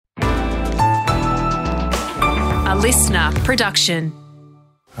A listener production.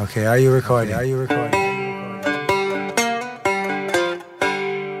 Okay, are you recording?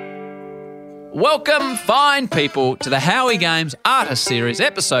 Welcome, fine people, to the Howie Games Artist Series,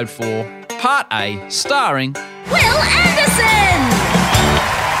 Episode 4, Part A, starring Wil Anderson!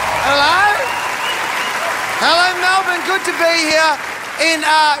 Hello, Melbourne. Good to be here.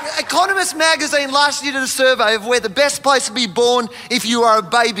 Economist magazine last year did a survey of where the best place to be born if you are a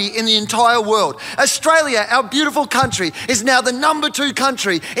baby in the entire world. Australia, our beautiful country, is now the number 2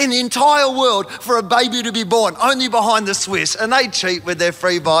 country in the entire world for a baby to be born, only behind the Swiss. And they cheat with their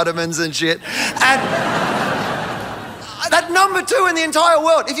free vitamins and shit. And that number 2 in the entire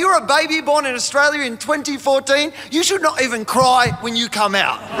world. If you're a baby born in Australia in 2014, you should not even cry when you come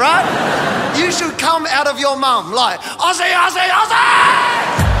out, right? You should come out of your mum like, Aussie, Aussie, Aussie!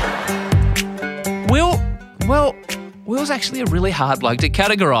 Will's actually a really hard bloke to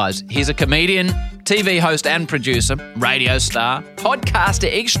categorise. He's a comedian, TV host and producer, radio star, podcaster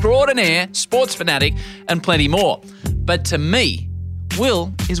extraordinaire, sports fanatic, and plenty more. But to me,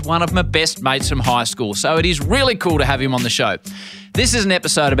 Wil is one of my best mates from high school, so it is really cool to have him on the show. This is an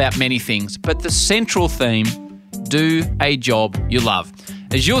episode about many things, but the central theme, do a job you love.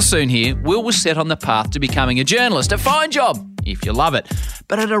 As you'll soon hear, Wil was set on the path to becoming a journalist, a fine job, if you love it.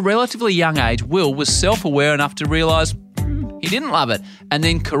 But at a relatively young age, Wil was self-aware enough to realise he didn't love it, and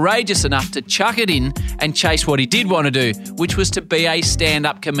then courageous enough to chuck it in and chase what he did want to do, which was to be a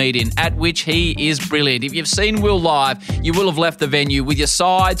stand-up comedian, at which he is brilliant. If you've seen Wil live, you will have left the venue with your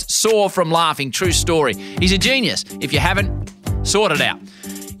sides sore from laughing. True story. He's a genius. If you haven't, sort it out.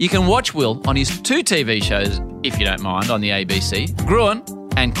 You can watch Wil on his 2 TV shows, if you don't mind, on the ABC, Gruen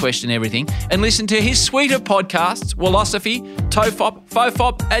and Question Everything, and listen to his suite of podcasts, Willosophy, Tofop,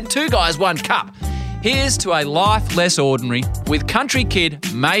 Fofop, and 2 Guys, 1 Cup. Here's to a life less ordinary with country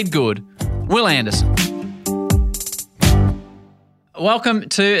kid made good, Wil Anderson. Welcome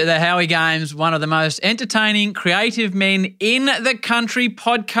to the Howie Games, one of the most entertaining, creative men in the country,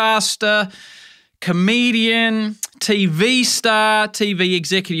 podcaster, comedian, TV star, TV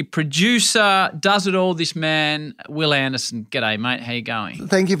executive producer, does it all, this man, Wil Anderson. G'day, mate. How you going?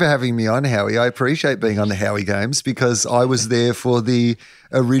 Thank you for having me on, Howie. I appreciate being on the Howie Games because I was there for the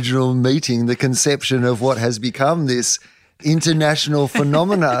original meeting, the conception of what has become this international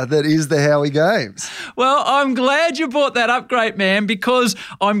phenomena that is the Howie Games. Well, I'm glad you brought that up, great man, because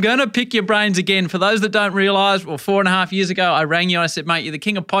I'm going to pick your brains again. For those that don't realise, 4.5 years ago, I rang you and I said, mate, you're the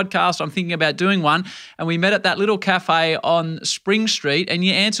king of podcasts. I'm thinking about doing one. And we met at that little cafe on Spring Street and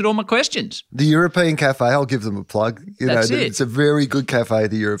you answered all my questions. The European Cafe, I'll give them a plug. That's it. It's a very good cafe,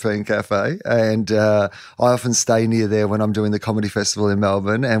 the European Cafe. And I often stay near there when I'm doing the comedy festival in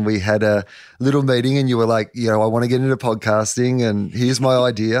Melbourne. And we had a little meeting and you were like, I want to get into podcasting and here's my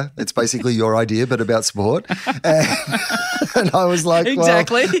idea. It's basically your idea, but about sport. And I was like,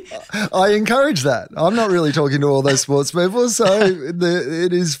 exactly. Well, I encourage that. I'm not really talking to all those sports people, so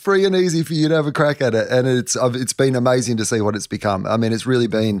it is free and easy for you to have a crack at it. And it's been amazing to see what it's become. I mean, it's really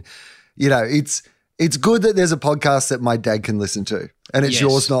been, it's good that there's a podcast that my dad can listen to. And it's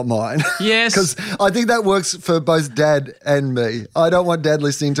yours, not mine. Yes. Because I think that works for both Dad and me. I don't want Dad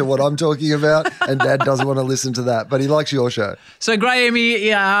listening to what I'm talking about and Dad doesn't want to listen to that, but he likes your show. So Graham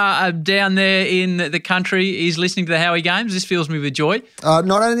down there in the country is listening to the Howie Games. This fills me with joy.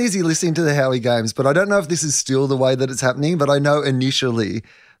 Not only is he listening to the Howie Games, but I don't know if this is still the way that it's happening, but I know initially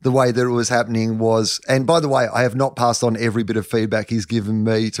the way that it was happening was, and by the way, I have not passed on every bit of feedback he's given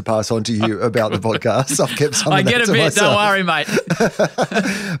me to pass on to you about the podcast. I've kept some of that to myself. I get a bit, don't worry, mate.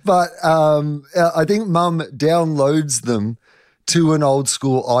 But I think Mum downloads them to an old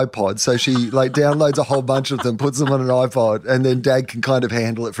school iPod. So she downloads a whole bunch of them, puts them on an iPod, and then Dad can kind of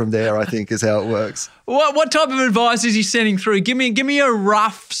handle it from there, I think is how it works. What type of advice is he sending through? Give me a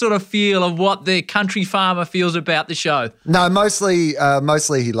rough sort of feel of what the country farmer feels about the show. No, mostly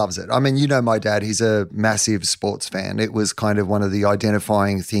he loves it. I mean, my dad, he's a massive sports fan. It was kind of one of the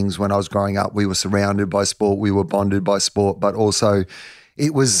identifying things when I was growing up. We were surrounded by sport, we were bonded by sport, but also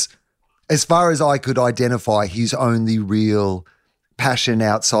it was, as far as I could identify, his only real passion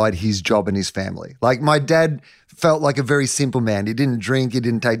outside his job and his family. Like my dad felt like a very simple man. He didn't drink, he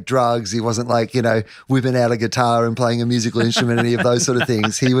didn't take drugs. He wasn't whipping out a guitar and playing a musical instrument, any of those sort of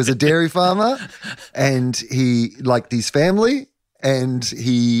things. He was a dairy farmer and he liked his family and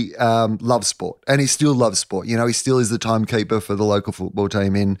he loves sport and he still loves sport. He still is the timekeeper for the local football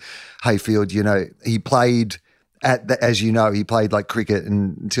team in Hayfield. He played as you know, he played like cricket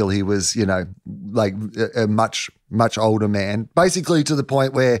until he was, like a much older man, basically to the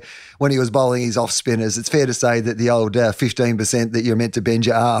point where when he was bowling his off spinners, it's fair to say that the old 15% that you're meant to bend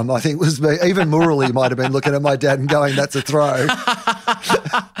your arm, I think was even Murali might have been looking at my dad and going, that's a throw.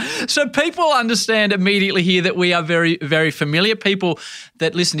 So people understand immediately here that we are very, very familiar. People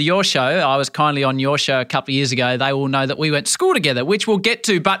that listen to your show, I was kindly on your show a couple of years ago, they will know that we went to school together, which we'll get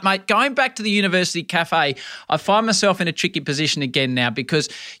to. But, mate, going back to the University Cafe, I find myself in a tricky position again now because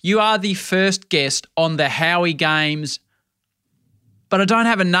you are the first guest on the Howie Games, but I don't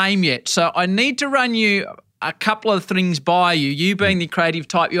have a name yet. So I need to run you a couple of things by you being the creative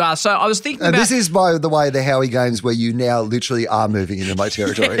type you are. So I was thinking about... This is, by the way, the Howie Games where you now literally are moving into my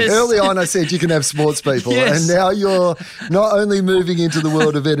territory. Yes. Early on I said you can have sports people, Yes. and now you're not only moving into the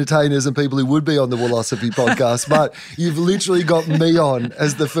world of entertainers and people who would be on the Philosophy podcast, but you've literally got me on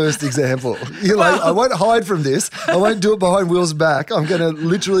as the first example. You're like, I won't hide from this. I won't do it behind Will's back. I'm going to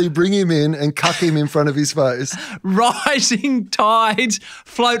literally bring him in and cuck him in front of his face. Rising tides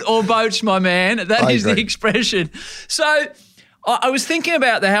float all boats, my man. That is the expression. So I was thinking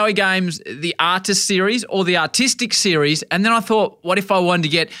about the Howie Games, the artist series or the artistic series, and then I thought, what if I wanted to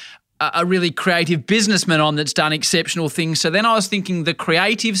get a really creative businessman on that's done exceptional things? So then I was thinking the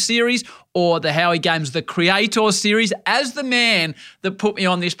creative series or the Howie Games, the creator series. As the man that put me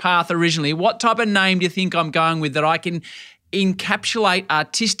on this path originally, what type of name do you think I'm going with that I can encapsulate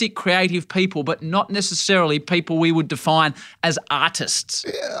artistic, creative people, but not necessarily people we would define as artists?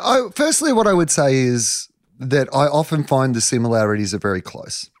 Firstly, what I would say is that I often find the similarities are very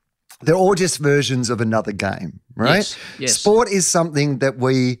close. They're all just versions of another game, right? Yes. Sport is something that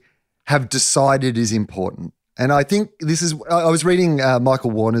we have decided is important. And I think I was reading Michael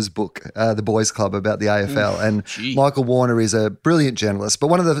Warner's book, The Boys Club, about the AFL. And Michael Warner is a brilliant journalist.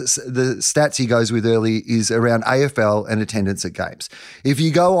 But one of the stats he goes with early is around AFL and attendance at games. If you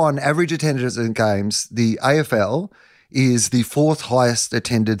go on average attendance at games, the AFL is the fourth highest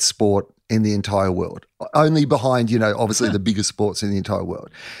attended sport in the entire world, only behind, obviously the biggest sports in the entire world.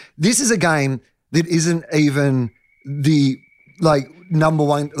 This is a game that isn't even the number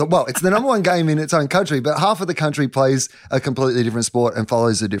one. Well, it's the number one game in its own country, but half of the country plays a completely different sport and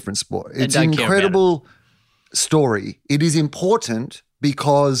follows a different sport. It's an incredible story. It is important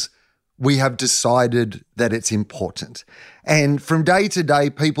because we have decided that it's important. And from day to day,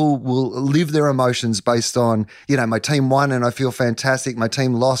 people will live their emotions based on, my team won and I feel fantastic. My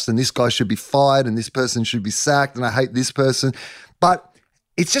team lost and this guy should be fired and this person should be sacked and I hate this person. But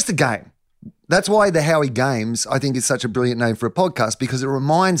it's just a game. That's why the Howie Games, I think, is such a brilliant name for a podcast, because it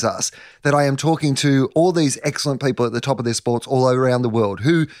reminds us that I am talking to all these excellent people at the top of their sports all around the world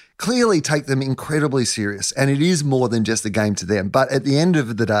who clearly take them incredibly serious. And it is more than just a game to them. But at the end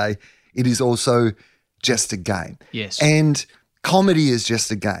of the day, it is also just a game. Yes. And comedy is just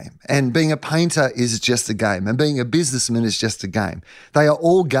a game. And being a painter is just a game. And being a businessman is just a game. They are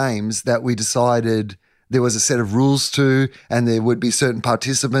all games that we decided there was a set of rules to, and there would be certain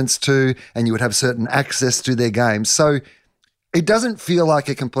participants to, and you would have certain access to their games. So it doesn't feel like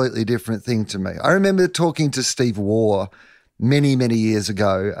a completely different thing to me. I remember talking to Steve Waugh many, many years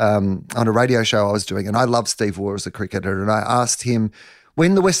ago on a radio show I was doing, and I love Steve Waugh as a cricketer, and I asked him,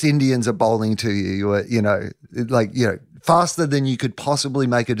 when the West Indians are bowling to you, you are, faster than you could possibly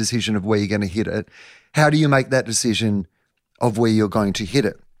make a decision of where you're going to hit it, how do you make that decision of where you're going to hit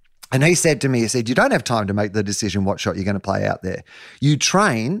it? And he said to me, you don't have time to make the decision what shot you're going to play out there. You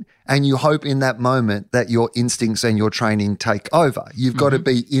train and you hope in that moment that your instincts and your training take over. You've got to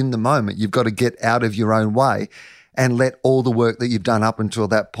be in the moment. You've got to get out of your own way and let all the work that you've done up until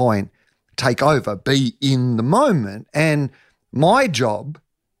that point take over. Be in the moment. And my job,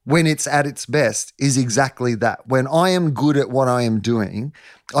 when it's at its best, is exactly that. When I am good at what I am doing,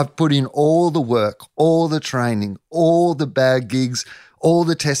 I've put in all the work, all the training, all the bad gigs, all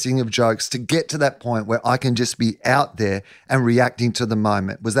the testing of jokes to get to that point where I can just be out there and reacting to the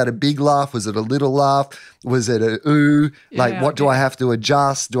moment. Was that a big laugh? Was it a little laugh? Was it a ooh? What do I have to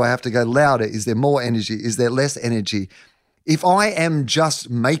adjust? Do I have to go louder? Is there more energy? Is there less energy? If I am just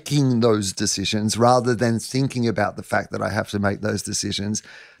making those decisions rather than thinking about the fact that I have to make those decisions,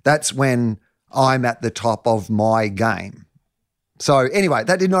 that's when I'm at the top of my game. So anyway,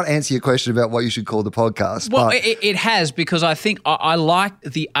 that did not answer your question about what you should call the podcast. Well, it has, because I think I like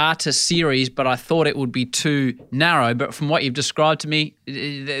the artist series, but I thought it would be too narrow. But from what you've described to me,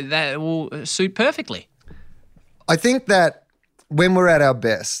 that will suit perfectly. I think that when we're at our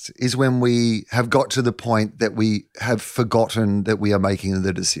best is when we have got to the point that we have forgotten that we are making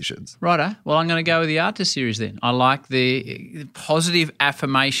the decisions. Righto. Well, I'm going to go with the artist series then. I like the positive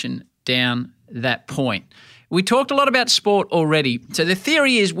affirmation down that point. We talked a lot about sport already. So the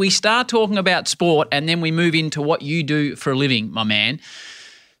theory is we start talking about sport and then we move into what you do for a living, my man.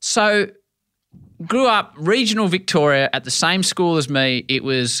 So grew up regional Victoria at the same school as me. It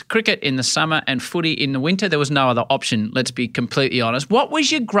was cricket in the summer and footy in the winter. There was no other option, let's be completely honest. What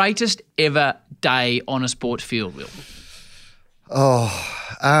was your greatest ever day on a sports field, Wil?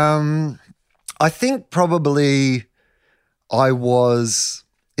 I think probably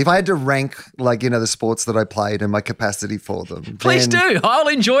if I had to rank the sports that I played and my capacity for them. Please do. I'll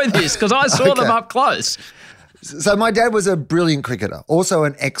enjoy this because I saw them up close. So my dad was a brilliant cricketer, also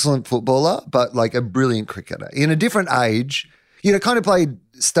an excellent footballer, but like a brilliant cricketer. In a different age, kind of played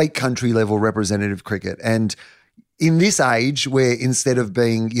state country level representative cricket. And in this age where instead of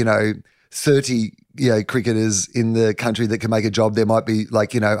being, 30 cricketers in the country that can make a job, there might be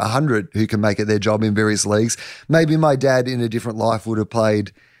 100 who can make it their job in various leagues. Maybe my dad in a different life would have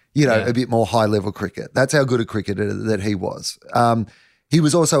played, a bit more high level cricket. That's how good a cricketer that he was. He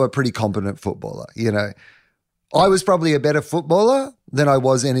was also a pretty competent footballer, I was probably a better footballer than I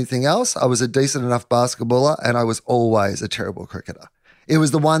was anything else. I was a decent enough basketballer and I was always a terrible cricketer. It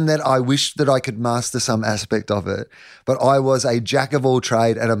was the one that I wished that I could master some aspect of it, but I was a jack of all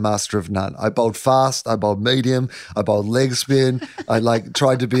trade and a master of none. I bowled fast, I bowled medium, I bowled leg spin. I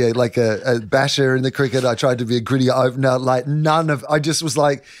tried to be a basher in the cricket. I tried to be a gritty opener.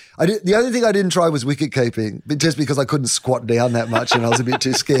 The only thing I didn't try was wicket keeping, but just because I couldn't squat down that much and I was a bit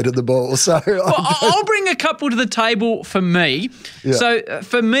too scared of the ball. So I'll bring a couple to the table for me. Yeah. So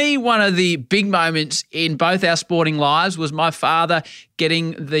for me, one of the big moments in both our sporting lives was my father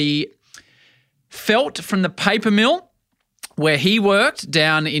getting the felt from the paper mill where he worked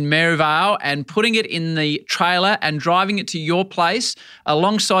down in Maryvale and putting it in the trailer and driving it to your place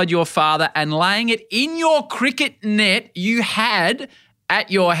alongside your father and laying it in your cricket net you had at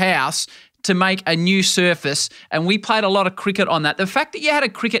your house to make a new surface, and we played a lot of cricket on that. The fact that you had a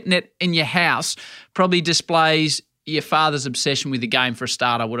cricket net in your house probably displays your father's obsession with the game for a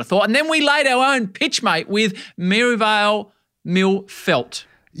start, I would have thought. And then we laid our own pitch, mate, with Maryvale Mill felt.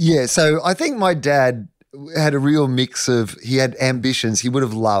 Yeah, so I think my dad had a real mix of, he had ambitions. He would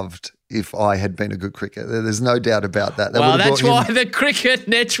have loved if I had been a good cricketer. There's no doubt about that. Well, that's why the cricket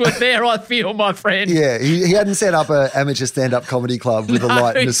nets were there, I feel, my friend. Yeah, he hadn't set up an amateur stand-up comedy club with a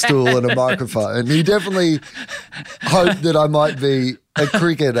light and a stool and a microphone. He definitely hoped that I might be a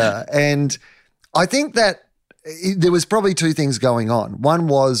cricketer. And I think that there was probably two things going on. One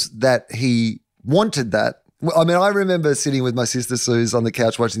was that he wanted that. I mean, I remember sitting with my sister Suze on the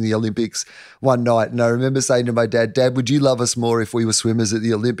couch watching the Olympics one night, and I remember saying to my dad, "Dad, would you love us more if we were swimmers at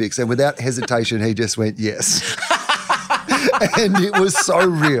the Olympics?" And without hesitation, he just went, "Yes." And it was so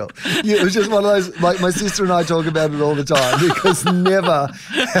real. It was just one of those, like my sister and I talk about it all the time because never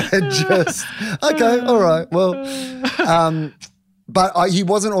had just, okay, all right, well. But he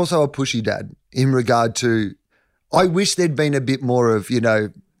wasn't also a pushy dad in regard to, I wish there'd been a bit more of,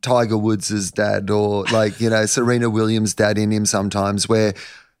 Tiger Woods' dad or Serena Williams' dad in him sometimes, where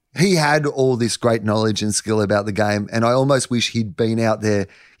he had all this great knowledge and skill about the game, and I almost wish he'd been out there,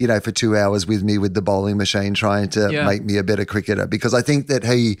 for 2 hours with me with the bowling machine trying to make me a better cricketer, because I think that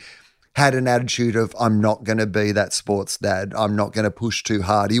he had an attitude of, I'm not going to be that sports dad. I'm not going to push too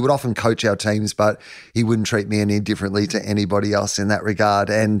hard. He would often coach our teams, but he wouldn't treat me any differently to anybody else in that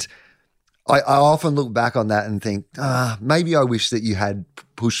regard. And I often look back on that and think, maybe I wish that you had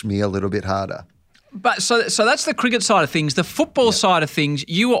pushed me a little bit harder. But so that's the cricket side of things. The football side of things,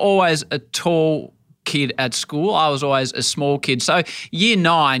 you were always a tall kid at school. I was always a small kid. So year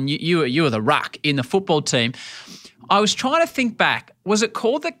 9, you were the ruck in the football team. I was trying to think back. Was it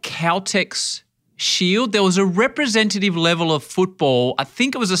called the Caltex Shield? There was a representative level of football. I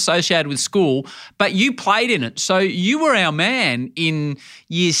think it was associated with school, but you played in it. So you were our man in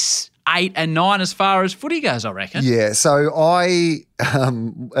years 8 and 9 as far as footy goes, I reckon. Yeah, so I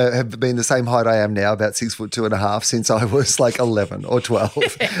have been the same height I am now, about 6'2.5", since I was 11 or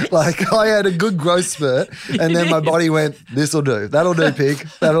 12. Yes. I had a good growth spurt, and then my body went, this'll do. That'll do, pig.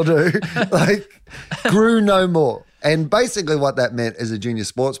 That'll do. Grew no more. And basically what that meant as a junior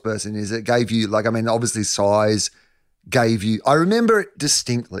sports person is it gave you, obviously size gave you, I remember it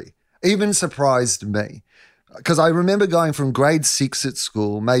distinctly, even surprised me. Because I remember going from grade 6 at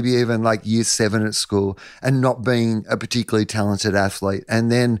school, maybe even year 7 at school, and not being a particularly talented athlete. And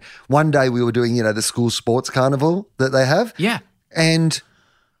then one day we were doing, the school sports carnival that they have. Yeah. And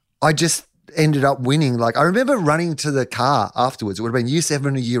I just ended up winning. Like, I remember running to the car afterwards. It would have been year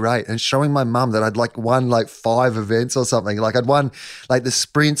 7 or year 8 and showing my mum that I'd like won like 5 events or something. Like, I'd won like the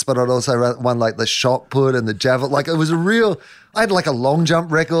sprints, but I'd also won like the shot put and the javelin. Like, it was I had like a long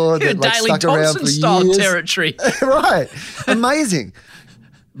jump record that like stuck around for years. Territory. Right. Amazing.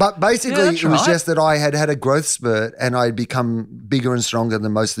 But basically, it was just that I had a growth spurt and I'd become bigger and stronger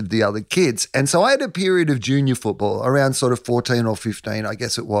than most of the other kids. And so I had a period of junior football around sort of 14 or 15, I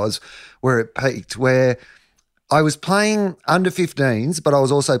guess it was, where it peaked, where I was playing under 15s, but I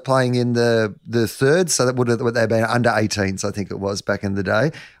was also playing in the third. So that would have been under 18s, I think it was back in the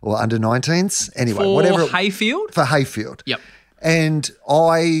day, or under 19s. Anyway, whatever. Hayfield? For Hayfield. Yep. And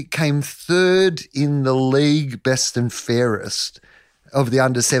I came third in the league best and fairest of the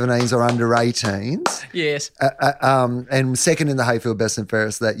under 17s or under 18s. Yes. And second in the Hayfield best and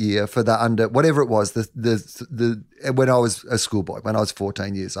fairest that year for the under, whatever it was, the when I was a schoolboy, when I was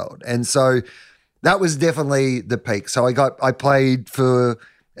 14 years old. And so that was definitely the peak. So I played for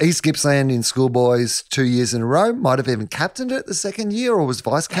East Gippsland in schoolboys 2 years in a row, might have even captained it the second year or was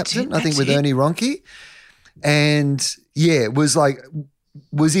vice captain, I think with Ernie Ronke. And yeah, went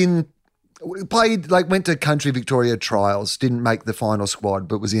to Country Victoria trials, didn't make the final squad,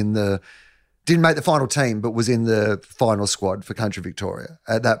 but didn't make the final team, but was in the final squad for Country Victoria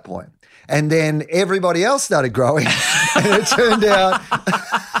at that point. And then everybody else started growing and it turned out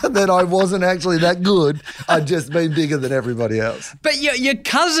that I wasn't actually that good. I'd just been bigger than everybody else. But your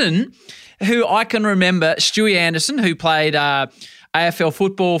cousin, who I can remember, Wil Anderson, who played AFL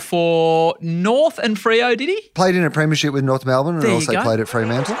football for North and Freo, did he? Played in a premiership with North Melbourne and also played at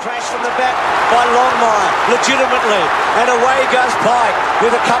Fremantle. Crash from the back by Longmire, legitimately. And away goes Pike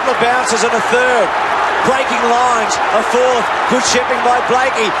with a couple of bounces and a third. Breaking lines, a fourth. Good shipping by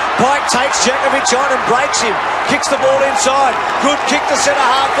Blakey. Pike takes Djokovic on and breaks him. Kicks the ball inside. Good kick to centre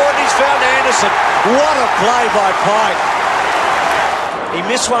half forward and he's found Anderson. What a play by Pike. He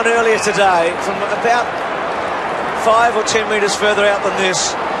missed one earlier today from about 5 or 10 metres further out than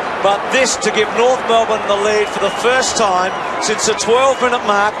this. But this to give North Melbourne the lead for the first time since the 12-minute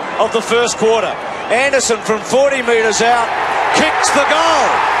mark of the first quarter. Anderson from 40 metres out kicks the goal.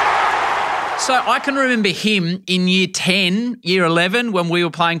 So I can remember him in year 10, year 11, when we were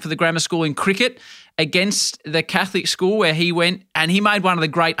playing for the grammar school in cricket against the Catholic school where he went, and he made one of the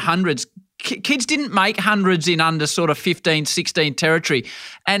great hundreds. Kids didn't make hundreds in under sort of 15, 16 territory,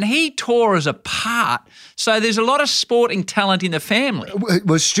 and he tore us apart. So there's a lot of sporting talent in the family.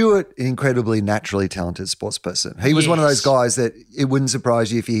 Was Stuart an incredibly naturally talented sports person? He was one of those guys that it wouldn't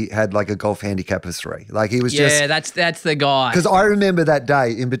surprise you if he had like a golf handicap of 3. Like he was just... Yeah, that's the guy. Because I remember that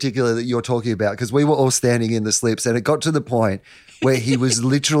day in particular that you're talking about, because we were all standing in the slips and it got to the point where he was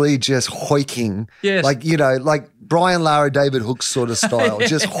literally just hoiking, like Brian Lara, David Hooks sort of style,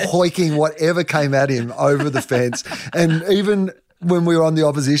 just hoiking whatever came at him over the fence. And even when we were on the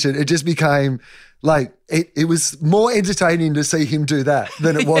opposition, it just became like it was more entertaining to see him do that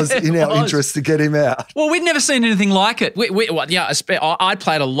than it was in our interest to get him out. Well, we'd never seen anything like it. I'd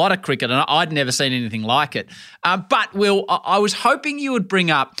played a lot of cricket and I'd never seen anything like it. But, Will, I was hoping you would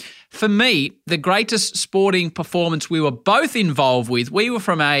bring up, for me, the greatest sporting performance we were both involved with. We were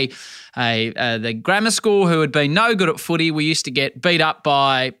from the grammar school who had been no good at footy. We used to get beat up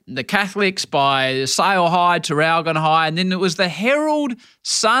by the Catholics, by Sale High, Traralgon High, and then it was the Herald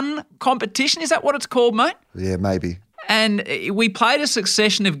Sun competition. Is that what it's called, mate? Yeah, maybe. And we played a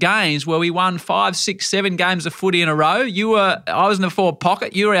succession of games where we won 5, 6, 7 games of footy in a row. I was in the forward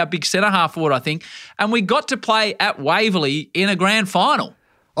pocket. You were our big centre half forward, I think. And we got to play at Waverley in a grand final.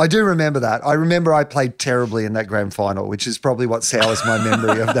 I do remember that. I remember I played terribly in that grand final, which is probably what sours my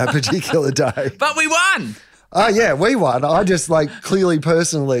memory of that particular day. But we won. Oh, yeah, we won. I just clearly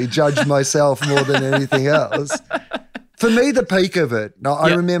personally judged myself more than anything else. For me, the peak of it,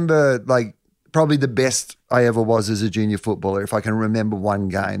 I remember probably the best I ever was as a junior footballer, if I can remember one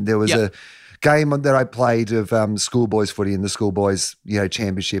game. There was a game that I played of schoolboys footy in the schoolboys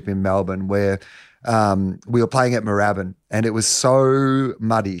championship in Melbourne where we were playing at Moorabbin and it was so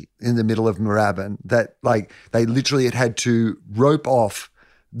muddy in the middle of Moorabbin that they literally had to rope off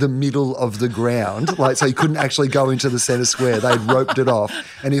the middle of the ground, so you couldn't actually go into the centre square. They'd roped it off.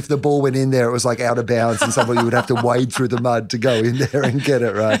 And if the ball went in there, it was out of bounds and somebody would have to wade through the mud to go in there and get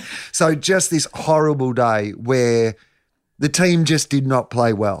it right. So just this horrible day where the team just did not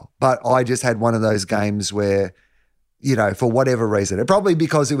play well. But I just had one of those games where, for whatever reason, and probably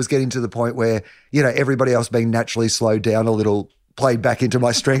because it was getting to the point where, everybody else being naturally slowed down a little played back into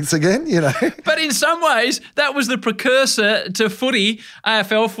my strengths again, you know. But in some ways, that was the precursor to footy,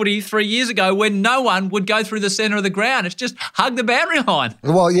 AFL footy 3 years ago, when no one would go through the centre of the ground. It's just hug the boundary line.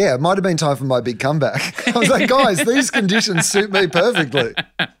 Well, yeah, it might have been time for my big comeback. I was like, guys, these conditions suit me perfectly.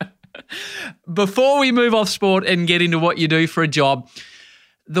 Before we move off sport and get into what you do for a job,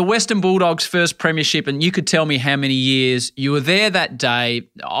 the Western Bulldogs' first premiership, and you could tell me how many years you were there that day.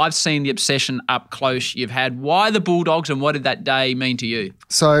 I've seen the obsession up close you've had. Why the Bulldogs, and what did that day mean to you?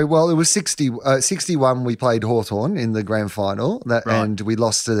 So, well, it was 61 we played Hawthorn in the grand final, and we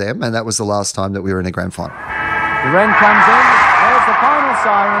lost to them, and that was the last time that we were in a grand final. The wren comes in. There's the final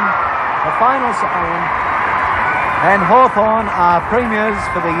siren. The final siren. And Hawthorn are premiers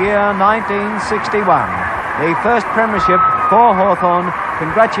for the year 1961. The first premiership for Hawthorn.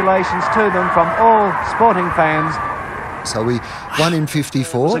 Congratulations to them from all sporting fans. So we won in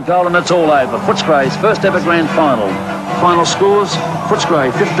 54. It's a goal and it's all over. Footscray's first ever grand final. Final scores, Footscray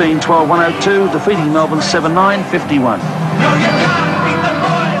 15-12, 102, defeating Melbourne 7-9, 51.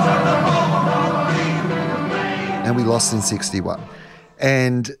 And we lost in 61.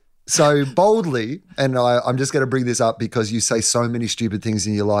 And so boldly, and I'm just going to bring this up because you say so many stupid things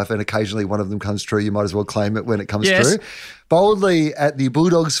in your life and occasionally one of them comes true. You might as well claim it when it comes true. Boldly, at the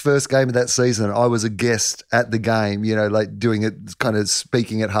Bulldogs' first game of that season, I was a guest at the game, you know, like doing it, kind of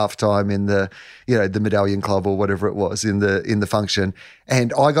speaking at halftime in the, you know, the Medallion Club or whatever it was in the function.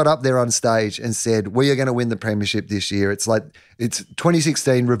 And I got up there on stage and said, we are going to win the premiership this year. It's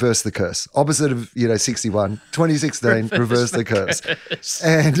 2016, reverse the curse. Opposite of, 61. 2016, reverse the curse.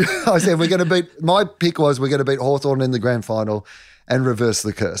 And I said, my pick was we're going to beat Hawthorn in the grand final and reverse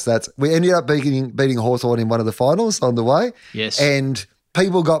the curse. We ended up beating Hawthorn in one of the finals on the way. Yes. And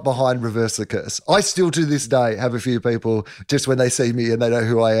people got behind reverse the curse. I still to this day have a few people just when they see me and they know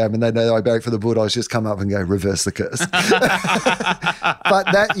who I am and they know I barrack for the Bulldogs just come up and go reverse the curse.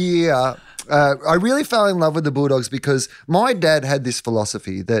 But that year, I really fell in love with the Bulldogs because my dad had this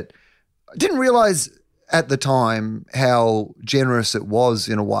philosophy that I didn't realise at the time how generous it was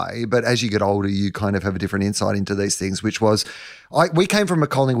in a way, but as you get older, you kind of have a different insight into these things, which was we came from a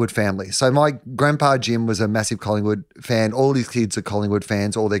Collingwood family. So my grandpa Jim was a massive Collingwood fan. All his kids are Collingwood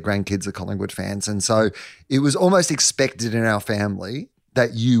fans. All their grandkids are Collingwood fans. And so it was almost expected in our family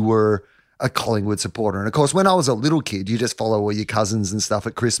that you were a Collingwood supporter. And of course, when I was a little kid, you just follow all your cousins and stuff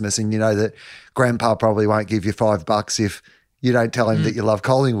at Christmas and you know that grandpa probably won't give you $5 if you don't tell him that you love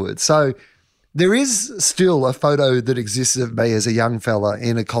Collingwood. So there is still a photo that exists of me as a young fella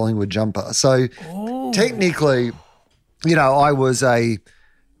in a Collingwood jumper. So technically, I was a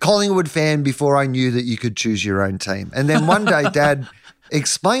Collingwood fan before I knew that you could choose your own team. And then one day Dad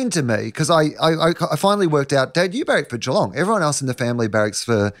explained to me, because I finally worked out, Dad, you barrack for Geelong. Everyone else in the family barracks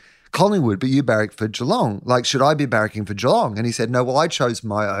for Collingwood, but you barrack for Geelong. Like, should I be barracking for Geelong? And he said, no, well, I chose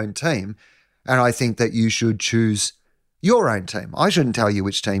my own team. And I think that you should choose your own team. I shouldn't tell you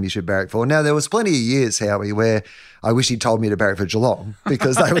which team you should barrack for. Now, there was plenty of years, Howie, where I wish he'd told me to barrack for Geelong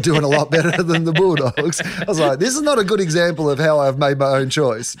because they were doing a lot better than the Bulldogs. I was like, this is not a good example of how I've made my own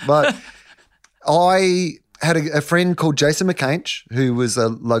choice. But I had a friend called Jason McCainch, who was a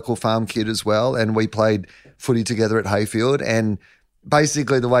local farm kid as well, and we played footy together at Hayfield. And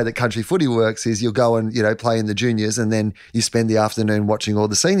basically the way that country footy works is you'll go and, play in the juniors and then you spend the afternoon watching all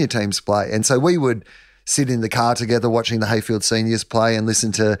the senior teams play. And so we would sit in the car together watching the Hayfield seniors play and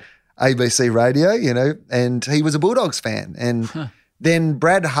listen to ABC radio, and he was a Bulldogs fan. And then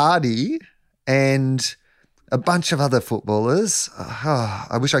Brad Hardy and a bunch of other footballers,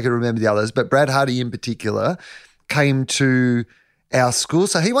 I wish I could remember the others, but Brad Hardy in particular came to our school.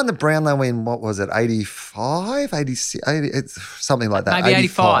 So he won the Brownlow in, 85, 86, 80, something like that. Maybe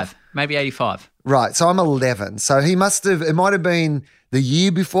 85. Maybe 85. Right. So I'm 11. So it might have been the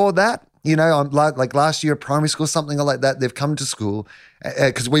year before that. I'm like last year at primary school, something like that. They've come to school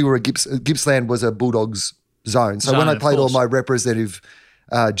because we were Gippsland was a Bulldogs zone. So when I played all my representative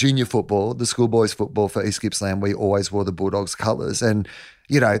junior football, the schoolboys football for East Gippsland, we always wore the Bulldogs colours. And,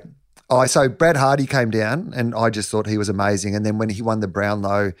 so Brad Hardy came down and I just thought he was amazing. And then when he won the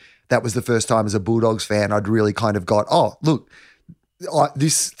Brownlow, that was the first time as a Bulldogs fan I'd really kind of got, look,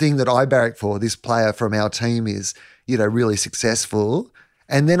 this thing that I barrack for, this player from our team is, really successful.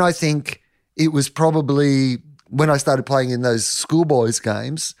 And then I think it was probably when I started playing in those schoolboys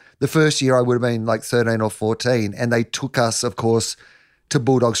games, the first year I would have been like 13 or 14, and they took us, of course, to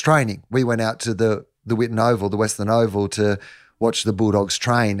Bulldogs training. We went out to the Whitten Oval, the Western Oval, to watch the Bulldogs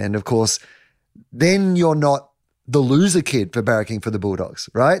train. And, of course, then you're not the loser kid for barracking for the Bulldogs,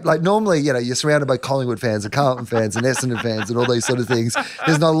 right? Like normally, you're surrounded by Collingwood fans and Carlton fans and Essendon fans and all these sort of things.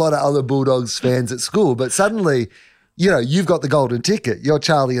 There's not a lot of other Bulldogs fans at school, but suddenly you've got the golden ticket. You're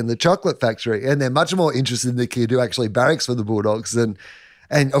Charlie in the chocolate factory. And they're much more interested in the kid who actually barracks for the Bulldogs. And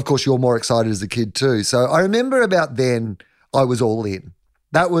of course, you're more excited as a kid too. So I remember about then I was all in.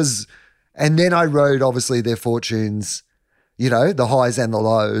 And then I rode obviously their fortunes, the highs and the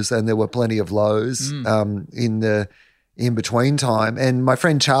lows, and there were plenty of lows in the in-between time. And my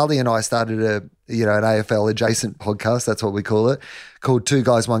friend Charlie and I started an AFL adjacent podcast, that's what we call it, called Two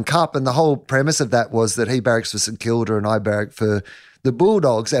Guys, One Cup. And the whole premise of that was that he barracks for St Kilda and I barracked for the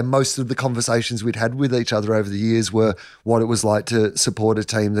Bulldogs, and most of the conversations we'd had with each other over the years were what it was like to support a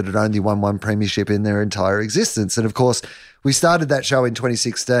team that had only won one premiership in their entire existence. And of course, we started that show in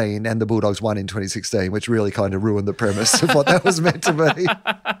 2016 and the Bulldogs won in 2016, which really kind of ruined the premise of what that was meant to be.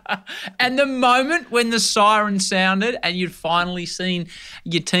 And the moment when the siren sounded and you'd finally seen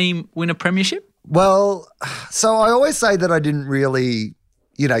your team win a premiership? Well, so I always say that I didn't really,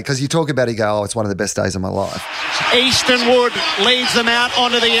 because you talk about it, you go, oh, it's one of the best days of my life. Eastonwood leads them out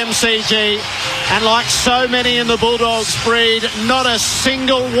onto the MCG, and like so many in the Bulldogs breed, not a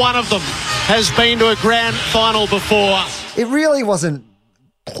single one of them has been to a grand final before. It really wasn't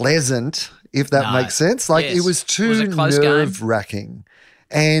pleasant, if that makes sense. It was too nerve-wracking.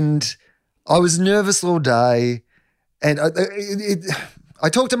 And I was nervous all day. And I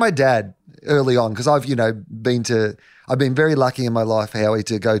talked to my dad early on because I've been very lucky in my life, Howie,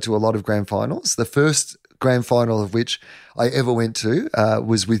 to go to a lot of grand finals. The first grand final of which I ever went to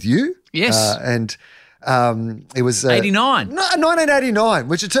was with you. Yes. It was 89. 1989,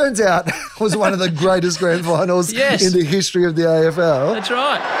 which it turns out was one of the greatest grand finals in the history of the AFL. That's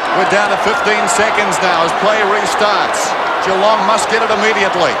right. We're down to 15 seconds now as play restarts. Geelong must get it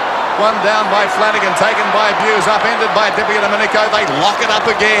immediately. One down by Flanagan, taken by Buse, upended by Dippy and Domenico. They lock it up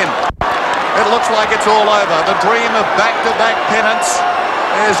again. It looks like it's all over. The dream of back-to-back pennants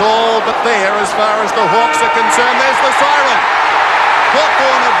is all but there as far as the Hawks are concerned. There's the siren.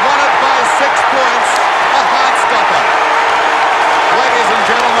 Hawthorn have won it by 6 points. A heart-stopper. Ladies and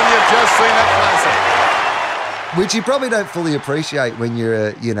gentlemen, you've just seen a classic. Which you probably don't fully appreciate when you're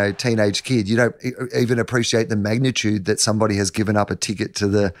a teenage kid. You don't even appreciate the magnitude that somebody has given up a ticket to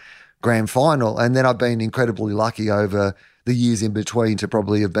the grand final. And then I've been incredibly lucky over the years in between to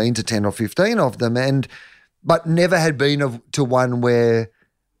probably have been to 10 or 15 of them, but never had been to one where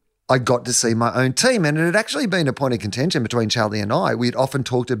I got to see my own team. And it had actually been a point of contention between Charlie and I. We'd often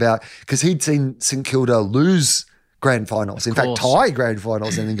talked about, because he'd seen St Kilda lose grand finals, in fact, tie grand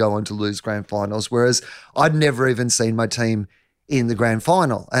finals and then go on to lose grand finals, whereas I'd never even seen my team in the grand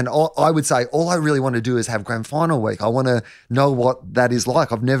final. And I would say all I really want to do is have grand final week. I want to know what that is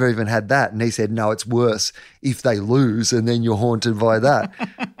like. I've never even had that. And he said, no, it's worse if they lose and then you're haunted by that.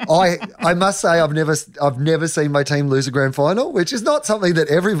 I must say I've never seen my team lose a grand final, which is not something that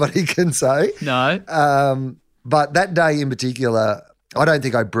everybody can say. No. But that day in particular, I don't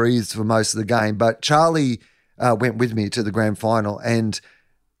think I breathed for most of the game, but Charlie went with me to the grand final and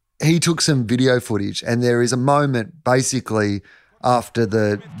he took some video footage, and there is a moment basically after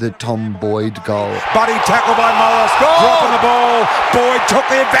the Tom Boyd goal. Buddy tackled by Morris, dropping the ball. Boyd took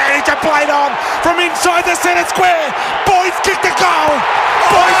the advantage and played on from inside the centre square. Boyd's kicked the goal.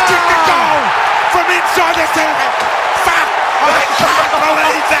 Boyd's kicked the goal from inside the centre. Fuck! I can't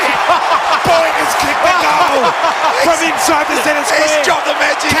believe that. Boyd has kicked the goal from inside the centre square. He's dropped the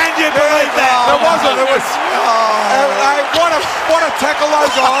magic. Can you believe that? There wasn't. It was. What a tackle, those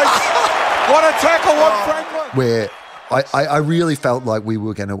guys. What a tackle, what Franklin. Where I really felt like we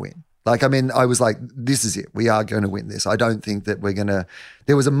were going to win. I was like, this is it. We are going to win this. I don't think that we're going to.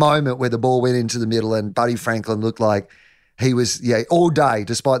 There was a moment where the ball went into the middle and Buddy Franklin looked like he was, all day,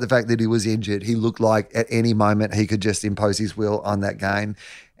 despite the fact that he was injured, he looked like at any moment he could just impose his will on that game.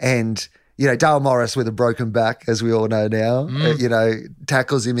 And, Dale Morris with a broken back, as we all know now,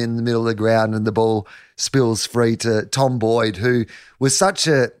 tackles him in the middle of the ground and the ball spills free to Tom Boyd, who was such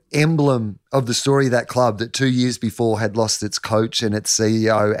an emblem of the story of that club that 2 years before had lost its coach and its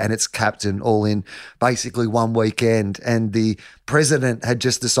CEO and its captain all in basically one weekend. And the president had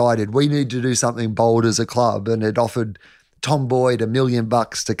just decided we need to do something bold as a club and had offered Tom Boyd $1 million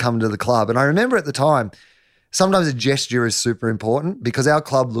to come to the club. And I remember at the time, sometimes a gesture is super important because our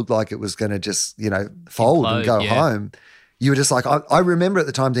club looked like it was going to just, fold and go home. You were just like, I remember at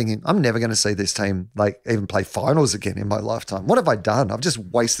the time thinking, I'm never going to see this team even play finals again in my lifetime. What have I done? I've just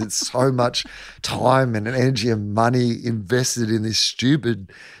wasted so much time and energy and money invested in this stupid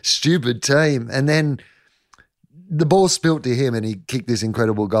team. And then the ball spilt to him and he kicked this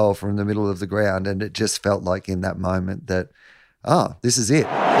incredible goal from the middle of the ground. And it just felt like in that moment that, this is it.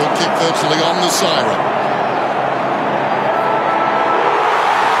 We'll kick virtually on the siren.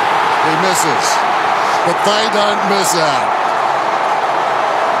 He misses. but they don't miss out.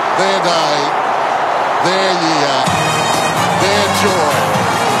 Their day, their year, their joy.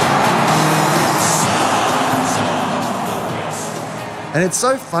 And it's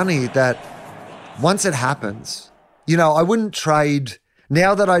so funny that once it happens, I wouldn't trade,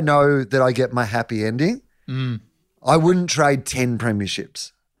 now that I know that I get my happy ending, I wouldn't trade 10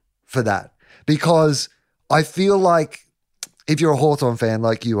 premierships for that, because I feel like if you're a Hawthorn fan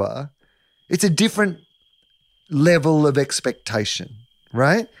like you are, it's a different level of expectation,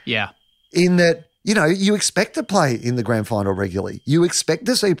 right? Yeah. In that, you expect to play in the grand final regularly. You expect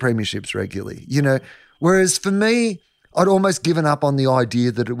to see premierships regularly, whereas for me, I'd almost given up on the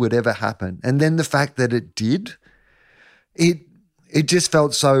idea that it would ever happen. And then the fact that it did, it just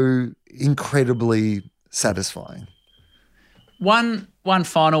felt so incredibly satisfying. One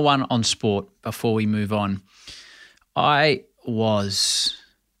final one on sport before we move on. I was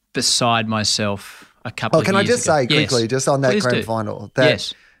beside myself a couple of years ago. Can I just say quickly, just on that Please grand do. final,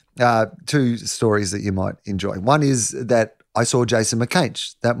 that two stories that you might enjoy. One is that I saw Jason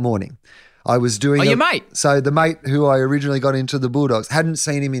McCaich that morning. I was doing your mate? So the mate who I originally got into the Bulldogs, hadn't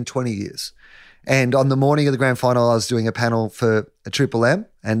seen him in 20 years. And on the morning of the grand final, I was doing a panel for a Triple M,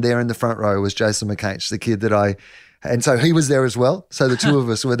 and there in the front row was Jason McCaich, the kid that and so he was there as well. So the two of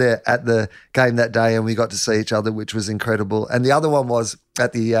us were there at the game that day, and we got to see each other, which was incredible. And the other one was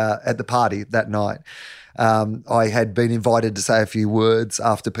at the party that night. I had been invited to say a few words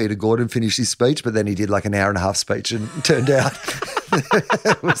after Peter Gordon finished his speech, but then he did like an hour and a half speech, and it turned out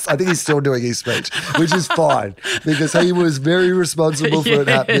I think he's still doing his speech, which is fine because he was very responsible for it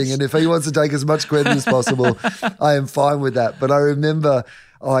happening. And if he wants to take as much credit as possible, I am fine with that. But I remember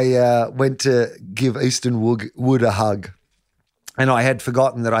I went to give Easton Wood a hug. And I had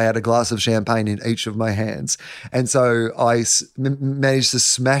forgotten that I had a glass of champagne in each of my hands. And so I managed to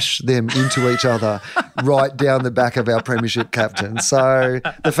smash them into each other right down the back of our premiership captain. So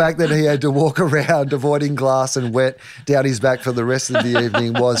the fact that he had to walk around avoiding glass and wet down his back for the rest of the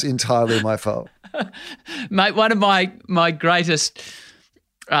evening was entirely my fault. Mate, one of my greatest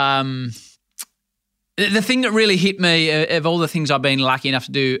the thing that really hit me of all the things I've been lucky enough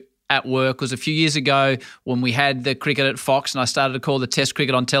to do at work was a few years ago when we had the cricket at Fox and I started to call the test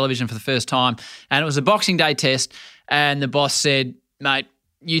cricket on television for the first time. And it was a Boxing Day test and the boss said, mate,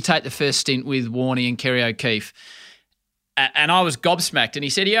 you take the first stint with Warnie and Kerry O'Keefe. And I was gobsmacked. And he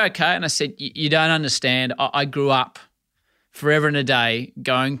said, yeah, okay. And I said, you don't understand. I grew up forever and a day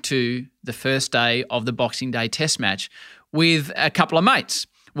going to the first day of the Boxing Day test match with a couple of mates.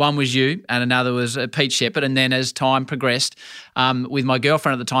 One was you and another was Pete Shepherd. And then as time progressed with my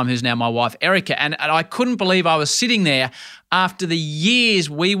girlfriend at the time, who's now my wife, Erica. And I couldn't believe I was sitting there after the years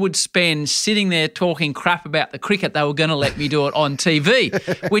we would spend sitting there talking crap about the cricket. They were going to let me do it on TV,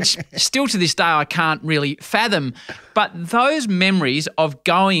 which still to this day I can't really fathom. But those memories of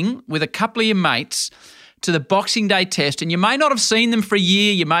going with a couple of your mates to the Boxing Day test, and you may not have seen them for a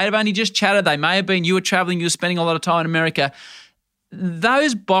year, you may have only just chatted, they may have been, you were travelling, you were spending a lot of time in America.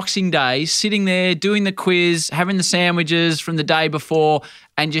 Those Boxing Days, sitting there, doing the quiz, having the sandwiches from the day before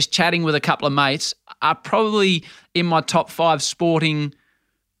and just chatting with a couple of mates are probably in my top 5 sporting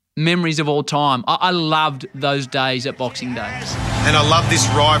memories of all time. I loved those days at Boxing Day. And I love this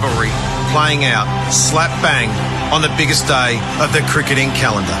rivalry playing out slap bang on the biggest day of the cricketing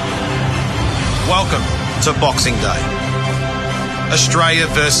calendar. Welcome to Boxing Day. Australia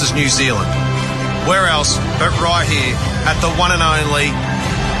versus New Zealand. Where else but right here at the one and only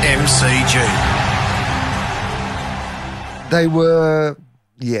MCG. They were,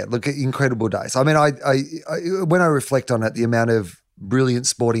 incredible days. I mean, I when I reflect on it, the amount of brilliant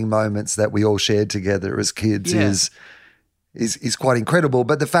sporting moments that we all shared together as kids is quite incredible.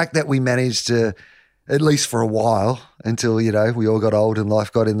 But the fact that we managed to, at least for a while, until, we all got old and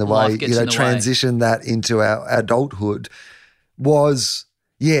life got in the way, transition that into our adulthood was...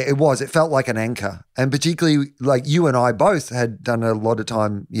 Yeah, it was. It felt like an anchor. And particularly like you and I both had done a lot of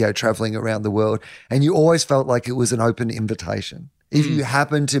time, traveling around the world, and you always felt like it was an open invitation. If you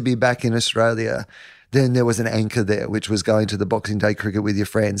happened to be back in Australia, then there was an anchor there, which was going to the Boxing Day cricket with your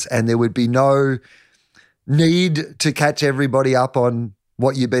friends, and there would be no need to catch everybody up on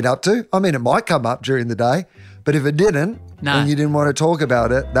what you've been up to. I mean, it might come up during the day, but if it didn't, and you didn't want to talk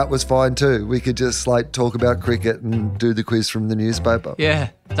about it, that was fine too. We could just talk about cricket and do the quiz from the newspaper.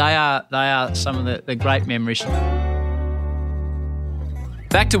 Yeah, they are some of the great memories.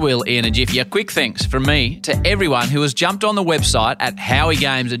 Back to Will in a jiffy. A quick thanks from me to everyone who has jumped on the website at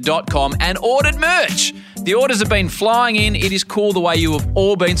howiegames.com and ordered merch. The orders have been flying in. It is cool the way you have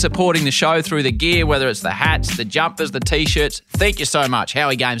all been supporting the show through the gear, whether it's the hats, the jumpers, the T-shirts. Thank you so much,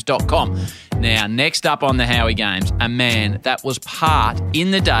 howiegames.com. Now, next up on the Howie Games, a man that was part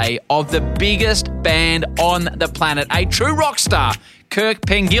in the day of the biggest band on the planet, a true rock star, Kirk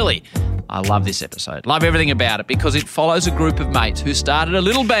Pengilly. I love this episode. Love everything about it because it follows a group of mates who started a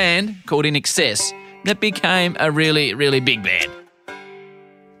little band called In Excess that became a really, really big band.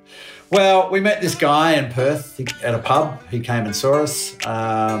 Well, we met this guy in Perth at a pub. He came and saw us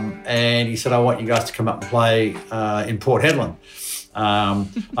and he said, I want you guys to come up and play in Port Hedland.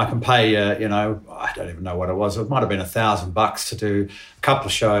 I can pay, I don't even know what it was. It might have been $1,000 to do a couple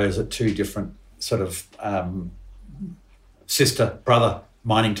of shows at two different sort of sister-brother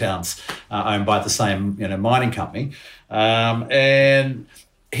mining towns owned by the same, mining company. And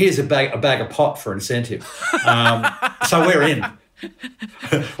here's a bag of pot for incentive. So we're in.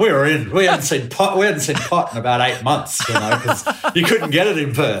 We were in. We hadn't seen pot in about 8 months, because you couldn't get it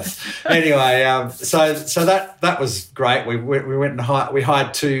in Perth. Anyway, so that was great. We went and we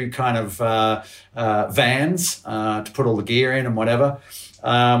hired two kind of vans to put all the gear in and whatever.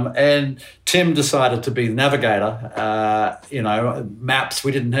 And Tim decided to be the navigator. Maps.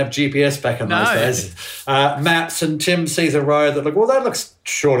 We didn't have GPS back in those days. Maps, and Tim sees a road that that looks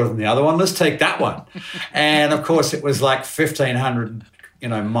shorter than the other one. Let's take that one. And of course, it was like 1,500,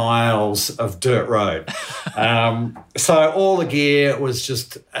 miles of dirt road. So all the gear was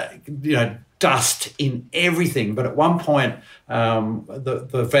just, dust in everything. But at one point,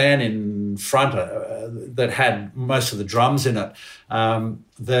 the van in front that had most of the drums in it,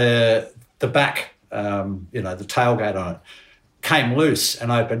 the back, the tailgate on it, came loose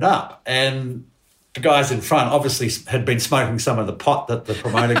and opened up. And the guys in front obviously had been smoking some of the pot that the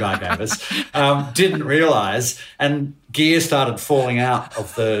promoter guy gave us, didn't realise, and gear started falling out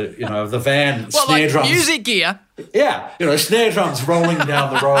of the van. Well, snare like drums. music gear. Yeah, snare drums rolling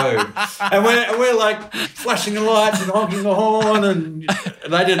down the road, and we're like flashing the lights and honking the horn, and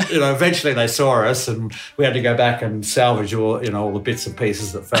they didn't. Eventually they saw us, and we had to go back and salvage all the bits and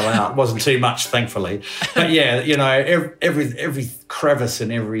pieces that fell out. It wasn't too much, thankfully, but yeah, every crevice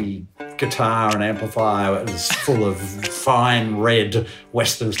in every guitar and amplifier was full of fine red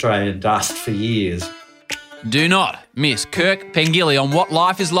Western Australian dust for years. Do not miss Kirk Pengilly on what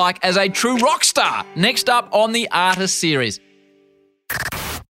life is like as a true rock star. Next up on the Artist Series.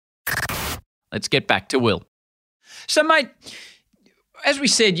 Let's get back to Will. So, mate, as we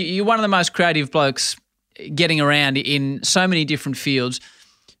said, you're one of the most creative blokes getting around in so many different fields.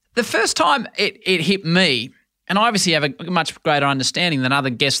 The first time it hit me, and I obviously have a much greater understanding than other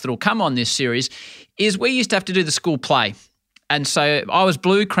guests that will come on this series, is we used to have to do the school play. And so I was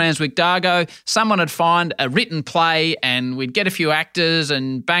Blue, Cranswick, Dargo. Someone would find a written play and we'd get a few actors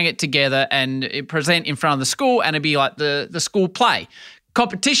and bang it together and present in front of the school, and it'd be like the school play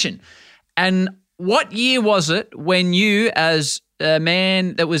competition. And what year was it when you, as a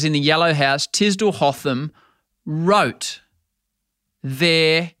man that was in the Yellow House, Tisdall Hotham, wrote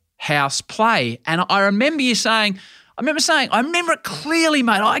their house play? And I remember you saying, I remember it clearly,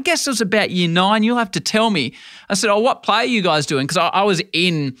 mate. I guess it was about year 9. You'll have to tell me. I said, what play are you guys doing? Because I was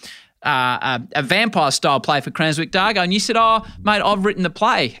in a vampire-style play for Cranswick Dargo, and you said, mate, I've written the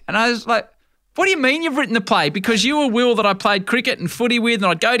play. And I was like, what do you mean you've written the play? Because you were Will that I played cricket and footy with,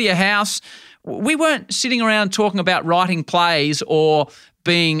 and I'd go to your house. We weren't sitting around talking about writing plays or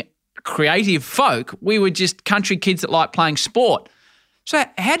being creative folk. We were just country kids that like playing sport. So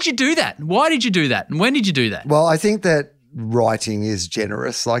how did you do that? Why did you do that? And when did you do that? Well, I think that writing is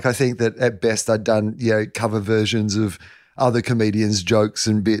generous. Like, I think that at best I'd done, cover versions of other comedians' jokes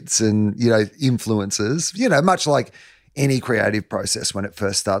and bits and, influences, much like any creative process when it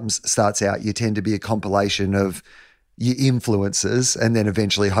first starts out, you tend to be a compilation of your influences, and then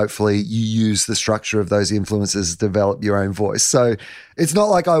eventually, hopefully, you use the structure of those influences to develop your own voice. So it's not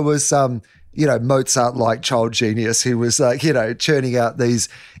like I was Mozart-like child genius who was churning out these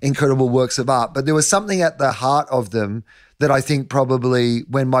incredible works of art. But there was something at the heart of them that I think probably,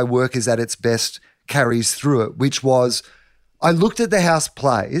 when my work is at its best, carries through it, which was I looked at the house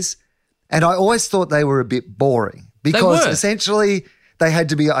plays and I always thought they were a bit boring because essentially they had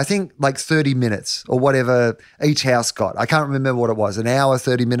to be, I think, like 30 minutes or whatever each house got. I can't remember what it was, an hour,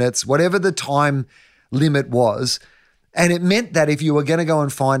 30 minutes, whatever the time limit was. And it meant that if you were going to go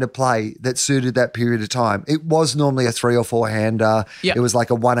and find a play that suited that period of time, it was normally a 3 or 4 hander. Yep. It was like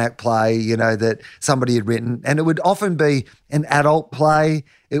a 1-act play, that somebody had written. And it would often be an adult play.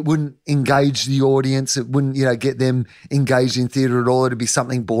 It wouldn't engage the audience. It wouldn't, get them engaged in theatre at all. It'd be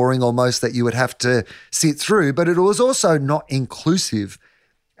something boring almost that you would have to sit through. But it was also not inclusive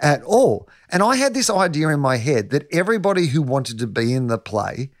at all. And I had this idea in my head that everybody who wanted to be in the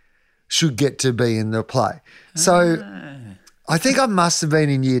play should get to be in the play. So I think I must have been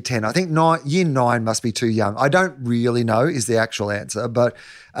in year 10. I think year 9 must be too young. I don't really know is the actual answer, but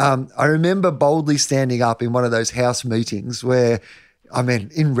I remember boldly standing up in one of those house meetings where,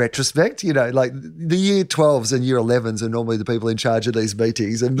 in retrospect, like the year 12s and year 11s are normally the people in charge of these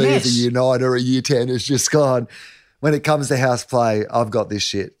meetings, and me as a year 9 or a year 10 has just gone, when it comes to house play, I've got this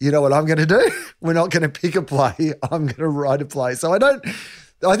shit. You know what I'm going to do? We're not going to pick a play. I'm going to write a play. So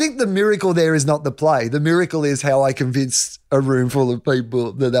I think the miracle there is not the play. The miracle is how I convinced a room full of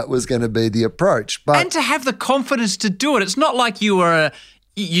people that was going to be the approach. And to have the confidence to do it. It's not like you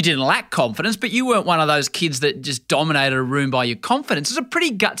didn't lack confidence, but you weren't one of those kids that just dominated a room by your confidence. It's a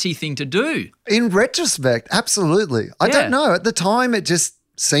pretty gutsy thing to do. In retrospect, absolutely. I don't know. At the time, it just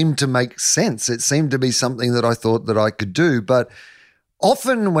seemed to make sense. It seemed to be something that I thought that I could do. But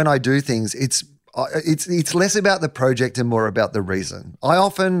often when I do things, it's less about the project and more about the reason. I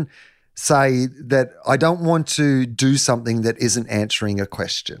often say that I don't want to do something that isn't answering a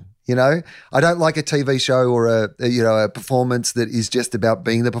question. I don't like a TV show or a performance that is just about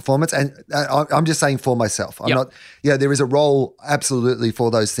being the performance. And I'm just saying for myself. I'm not. There is a role absolutely for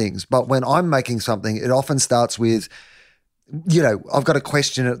those things. But when I'm making something, it often starts with, I've got a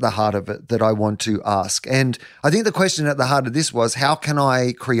question at the heart of it that I want to ask. And I think the question at the heart of this was, how can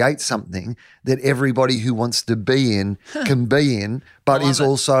I create something that everybody who wants to be in can be in, but is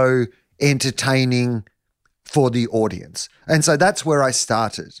also entertaining for the audience? And so that's where I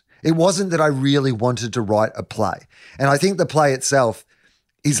started. It wasn't that I really wanted to write a play. And I think the play itself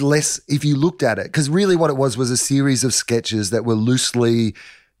is less, if you looked at it, because really what it was a series of sketches that were loosely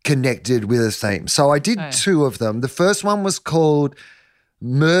connected with a theme. So I did 2 of them. The first one was called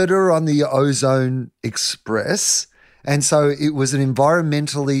Murder on the Ozone Express. And so it was an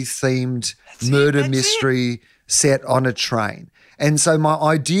environmentally themed murder mystery set on a train. And so my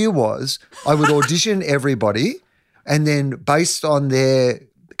idea was I would audition everybody, and then based on their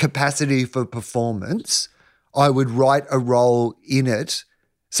capacity for performance, I would write a role in it.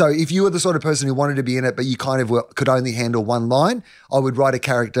 So if you were the sort of person who wanted to be in it, but you kind of could only handle one line, I would write a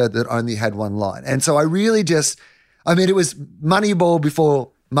character that only had one line. And so I really just, it was Moneyball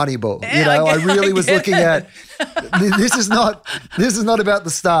before Moneyball. I really was looking at, this is not about the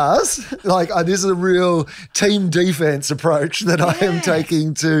stars. Like this is a real team defense approach that I am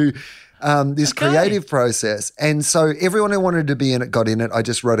taking to this creative process. And so everyone who wanted to be in it got in it. I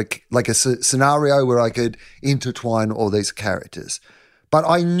just wrote a scenario where I could intertwine all these characters. But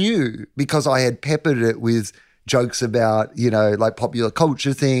I knew, because I had peppered it with jokes about, like popular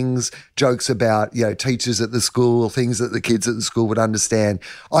culture things, jokes about, teachers at the school, things that the kids at the school would understand.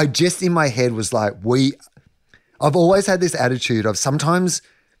 I just in my head was like, I've always had this attitude of sometimes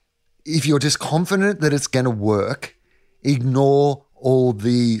if you're just confident that it's going to work, ignore all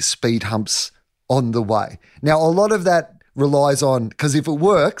the speed humps on the way. Now, a lot of that relies on, because if it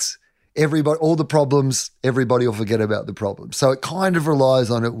works, all the problems, everybody will forget about the problems. So it kind of relies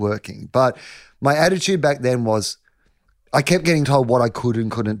on it working. But my attitude back then was I kept getting told what I could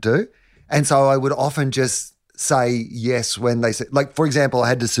and couldn't do. And so I would often just say yes when they said, like, for example, I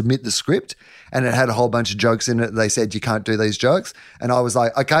had to submit the script and it had a whole bunch of jokes in it. They said, you can't do these jokes. And I was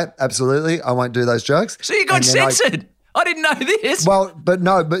like, okay, absolutely, I won't do those jokes. So you got censored. I didn't know this. Well, but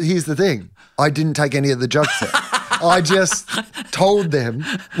here's the thing. I didn't take any of the jokes out. I just told them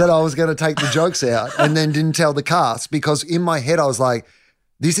that I was going to take the jokes out and then didn't tell the cast, because in my head I was like,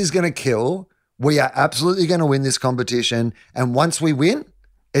 this is going to kill. We are absolutely going to win this competition. And once we win,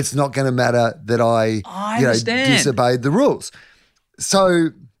 it's not going to matter that I disobeyed the rules. So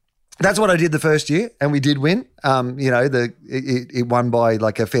that's what I did the first year, and we did win. It won by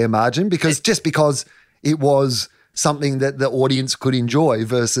like a fair margin because it was something that the audience could enjoy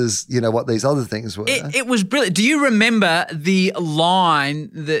versus, what these other things were. It was brilliant. Do you remember the line,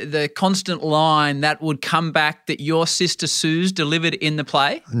 the constant line that would come back that your sister Suze delivered in the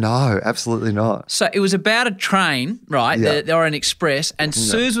play? No, absolutely not. So it was about a train, right, Yeah. or an express, and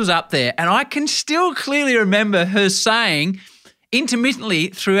Suze was up there, and I can still clearly remember her saying intermittently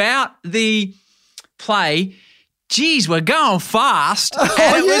throughout the play, geez, we're going fast.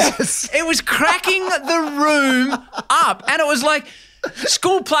 And it was cracking the room up. And it was like,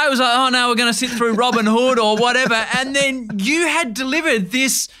 School play was like, oh no, we're going to sit through Robin Hood or whatever. And then you had delivered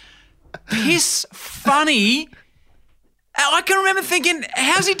this piss funny. I can remember thinking,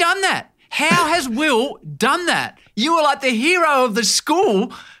 how's he done that? How has Wil done that? You were like the hero of the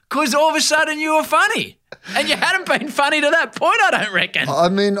school because all of a sudden you were funny. And you hadn't been funny to that point, I don't reckon. I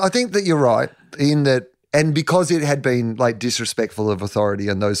mean, I think that you're right in that, and because it had been like disrespectful of authority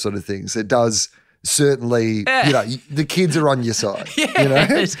and those sort of things, it does certainly, the kids are on your side.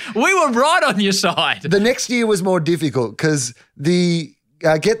 Yes, we were right on your side. The next year was more difficult because the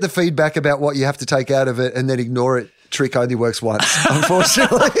get the feedback about what you have to take out of it and then ignore it trick only works once,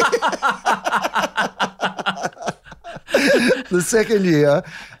 unfortunately. The second year,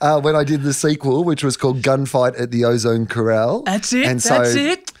 when I did the sequel, which was called Gunfight at the Ozone Corral. That's it, and that's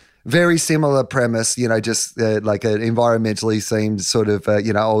it. Very similar premise, just like an environmentally themed sort of,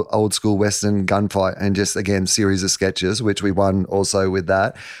 old school Western gunfight and just, again, series of sketches, which we won also with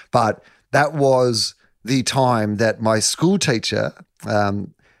that. But that was the time that my school teacher,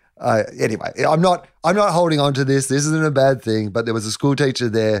 anyway, I'm not holding on to this. This isn't a bad thing, but there was a school teacher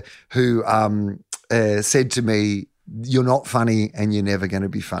there who said to me, "You're not funny and you're never going to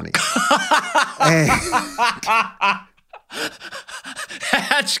be funny."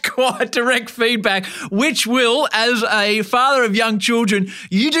 That's quite direct feedback, which Wil, as a father of young children,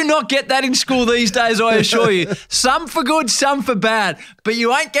 you do not get that in school these days, I assure you. Some for good, some for bad, but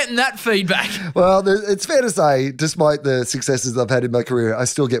you ain't getting that feedback. Well, it's fair to say, despite the successes I've had in my career, I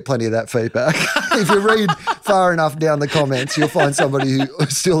still get plenty of that feedback. If you read far enough down the comments, you'll find somebody who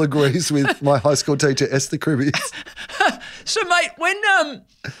still agrees with my high school teacher, Esther Cribbies. So, mate,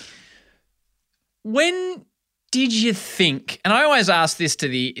 when did you think, and I always ask this to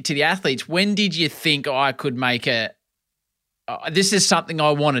the athletes, when did you think I could make this is something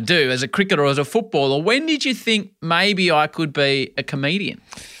I want to do as a cricketer or as a footballer? When did you think maybe I could be a comedian?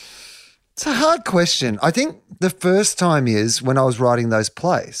 It's a hard question. I think the first time is when I was writing those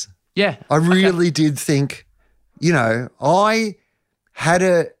plays. Yeah. I really did think, I had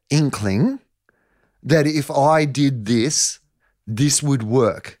an inkling that if I did this would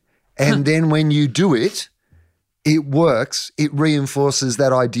work. And then when you do it, it works. It reinforces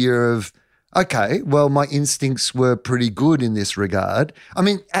that idea of, okay, well, my instincts were pretty good in this regard. I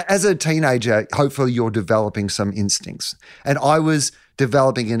mean, as a teenager, hopefully you're developing some instincts. And I was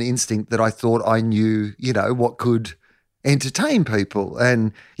developing an instinct that I thought I knew, what could entertain people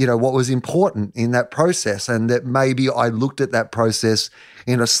and, what was important in that process, and that maybe I looked at that process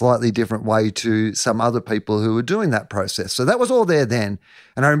in a slightly different way to some other people who were doing that process. So that was all there then.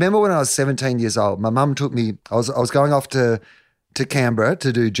 And I remember when I was 17 years old, my mum took me, I was going off to Canberra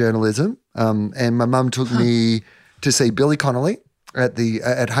to do journalism, and my mum took me to see Billy Connolly at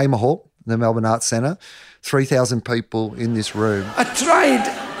Hamer Hall, the Melbourne Arts Centre, 3,000 people in this room. I tried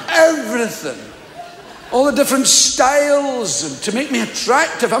everything. All the different styles to make me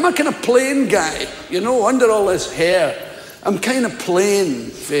attractive. I'm a kind of plain guy, under all this hair. I'm kind of plain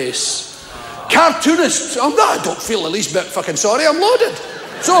face. Cartoonist. I don't feel the least bit fucking sorry. I'm loaded.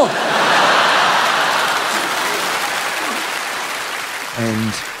 So.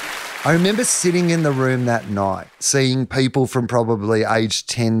 And I remember sitting in the room that night, seeing people from probably age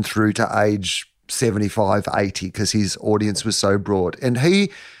 10 through to age 75, 80, because his audience was so broad. And he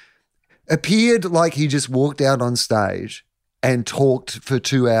appeared like he just walked out on stage and talked for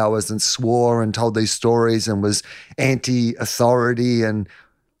 2 hours and swore and told these stories and was anti-authority and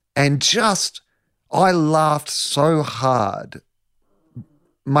just, I laughed so hard.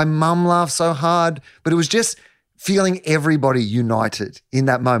 My mum laughed so hard, but it was just feeling everybody united in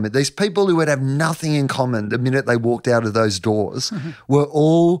that moment. These people who would have nothing in common the minute they walked out of those doors were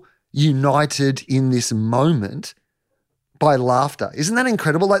all united in this moment by laughter. Isn't that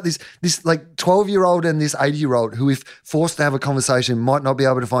incredible? Like this like 12-year-old and this 80-year-old who, if forced to have a conversation, might not be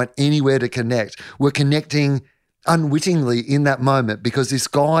able to find anywhere to connect, were connecting unwittingly in that moment because this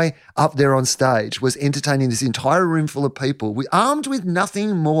guy up there on stage was entertaining this entire room full of people armed with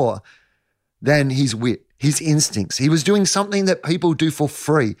nothing more than his wit, his instincts. He was doing something that people do for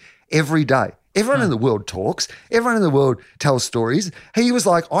free every day. Everyone in the world talks. Everyone in the world tells stories. He was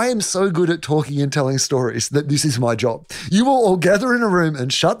like, I am so good at talking and telling stories that this is my job. You will all gather in a room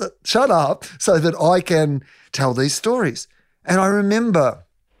and shut up so that I can tell these stories. And I remember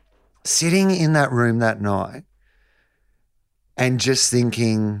sitting in that room that night and just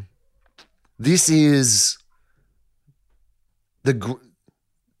thinking, this is the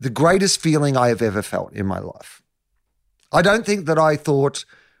greatest feeling I have ever felt in my life. I don't think that I thought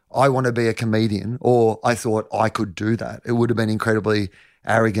I want to be a comedian or I thought I could do that. It would have been incredibly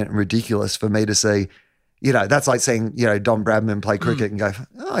arrogant and ridiculous for me to say, You know, that's like seeing, you know, Don Bradman play cricket and go,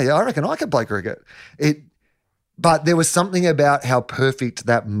 oh, yeah, I reckon I could play cricket. But there was something about how perfect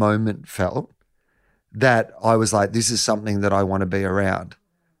that moment felt that I was like, this is something that I want to be around.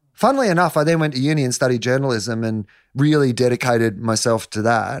 Funnily enough, I then went to uni and studied journalism and really dedicated myself to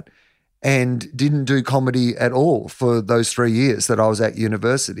that and didn't do comedy at all for those 3 years that I was at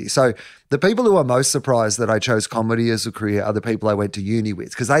university. So the people who are most surprised that I chose comedy as a career are the people I went to uni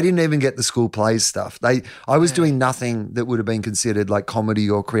with, because they didn't even get the school plays stuff. I was doing nothing that would have been considered like comedy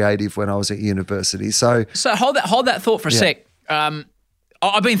or creative when I was at university. So hold that thought for a sec.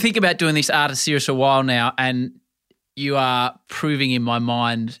 I've been thinking about doing this artist series for a while now, and you are proving in my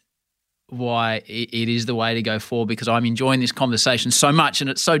mind why it is the way to go forward, because I'm enjoying this conversation so much and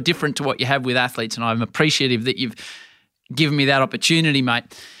it's so different to what you have with athletes, and I'm appreciative that you've given me that opportunity, mate.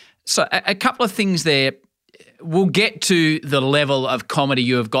 So a couple of things there. We'll get to the level of comedy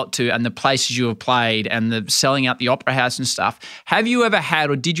you have got to and the places you have played and the selling out the Opera House and stuff. Have you ever had,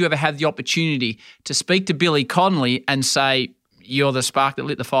 or did you ever have the opportunity to speak to Billy Connolly and say, you're the spark that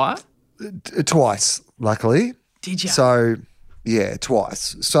lit the fire? Twice, luckily. Did you? So, yeah,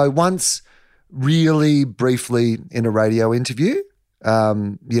 twice. So once really briefly in a radio interview, you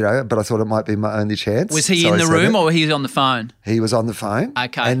know, but I thought it might be my only chance. Was he in the room or he was on the phone? He was on the phone.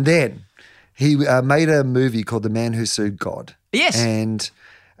 Okay. And then he made a movie called The Man Who Sued God. Yes. And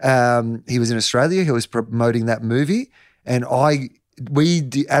he was in Australia. He was promoting that movie. And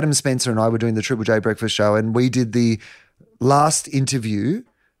Adam Spencer and I were doing the Triple J Breakfast Show, and we did the last interview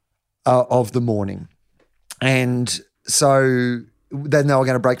of the morning. And so then they were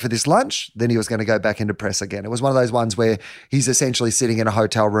going to break for this lunch. Then he was going to go back into press again. It was one of those ones where he's essentially sitting in a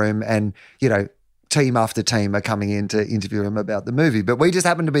hotel room and, you know, team after team are coming in to interview him about the movie. But we just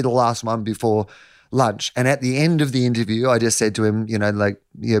happened to be the last one before lunch. And at the end of the interview, I just said to him, you know, like,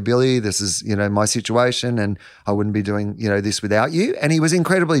 yeah, Billy, this is, you know, my situation and I wouldn't be doing, you know, this without you. And he was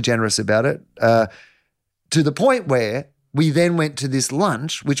incredibly generous about it, to the point where we then went to this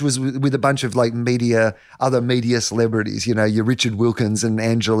lunch, which was with a bunch of like other media celebrities, you know, your Richard Wilkins and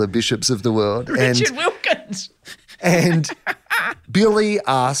Angela Bishops of the world. Richard Wilkins. And Billy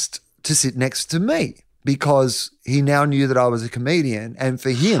asked to sit next to me because he now knew that I was a comedian. And for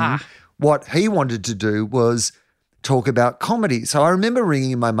him, what he wanted to do was talk about comedy. So I remember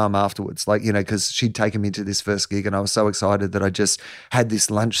ringing my mum afterwards, like, you know, because she'd taken me to this first gig and I was so excited that I just had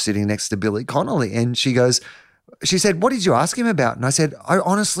this lunch sitting next to Billy Connolly. And she said, what did you ask him about? And I said, I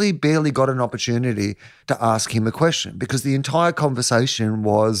honestly barely got an opportunity to ask him a question because the entire conversation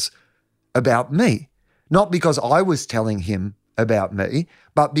was about me. Not because I was telling him about me,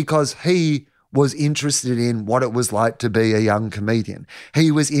 but because he was interested in what it was like to be a young comedian.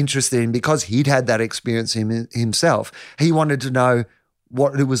 He was interested in, because he'd had that experience himself, he wanted to know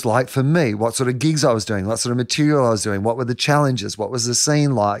what it was like for me, what sort of gigs I was doing, what sort of material I was doing, what were the challenges, what was the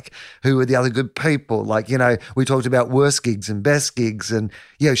scene like, who were the other good people. Like, you know, we talked about worst gigs and best gigs and,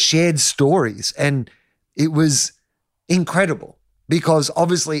 you know, shared stories. And it was incredible because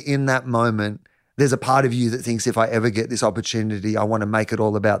obviously in that moment, there's a part of you that thinks if I ever get this opportunity, I want to make it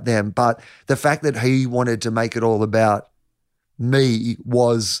all about them. But the fact that he wanted to make it all about me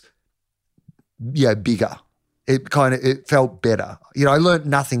was, yeah, bigger. It felt better. You know, I learned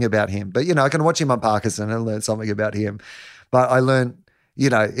nothing about him, but, you know, I can watch him on Parkinson and learn something about him. But I learned, you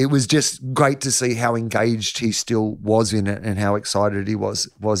know, it was just great to see how engaged he still was in it and how excited he was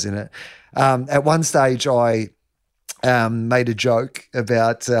in it. At one stage, I made a joke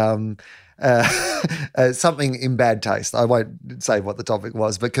about something in bad taste. I won't say what the topic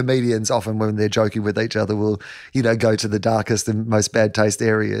was, but comedians often when they're joking with each other will, you know, go to the darkest and most bad taste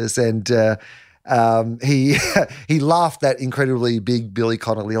areas. And he laughed that incredibly big Billy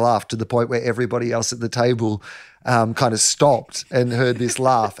Connolly laugh to the point where everybody else at the table kind of stopped and heard this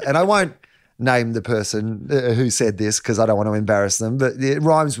laugh. And I won't name the person who said this because I don't want to embarrass them, but it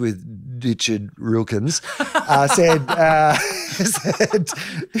rhymes with Richard Wilkins.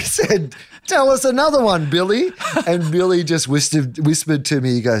 Said, tell us another one, Billy. And Billy just whispered to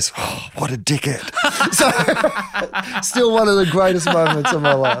me, he goes, oh, what a dickhead. So still one of the greatest moments of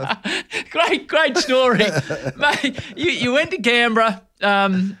my life. Great story. Mate, you went to Canberra.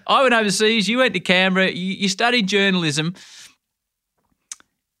 I went overseas. You went to Canberra. You studied journalism.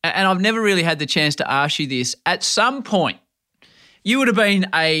 And I've never really had the chance to ask you this. At some point, you would have been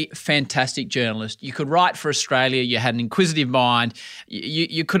a fantastic journalist. You could write for Australia. You had an inquisitive mind.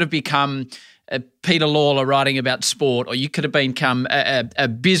 You could have become Peter Lawler writing about sport, or you could have become a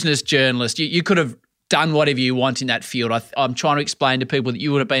business journalist. You could have done whatever you want in that field. I'm trying to explain to people that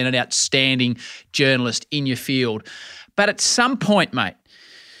you would have been an outstanding journalist in your field. But at some point, mate,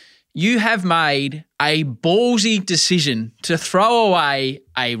 you have made a ballsy decision to throw away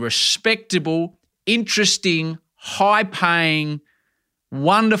a respectable, interesting, high-paying,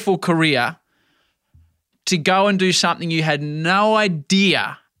 wonderful career to go and do something you had no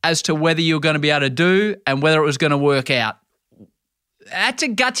idea as to whether you were going to be able to do and whether it was going to work out. That's a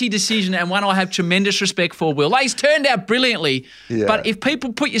gutsy decision and one I have tremendous respect for, Will. Like, he's turned out brilliantly, but if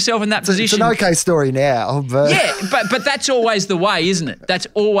people put yourself in that position... It's an okay story now. But yeah, but that's always the way, isn't it? That's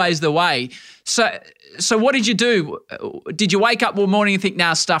always the way. So what did you do? Did you wake up one morning and think,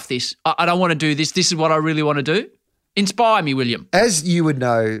 nah, stuff this. I don't want to do this. This is what I really want to do? Inspire me, William. As you would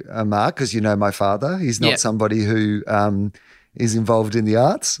know, Mark, because you know my father, he's not somebody who is involved in the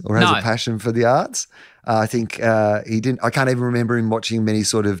arts or has a passion for the arts. I think he didn't. I can't even remember him watching many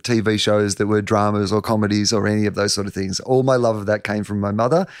sort of TV shows that were dramas or comedies or any of those sort of things. All my love of that came from my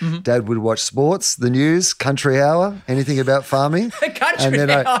mother. Mm-hmm. Dad would watch sports, the news, Country Hour, anything about farming. Country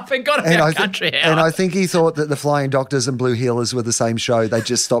Hour. I forgot about Country Hour. And I think he thought that the Flying Doctors and Blue Heelers were the same show. They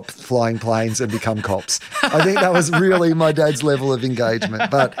just stopped flying planes and become cops. I think that was really my dad's level of engagement.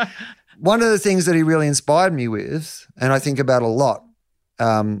 But one of the things that he really inspired me with, and I think about a lot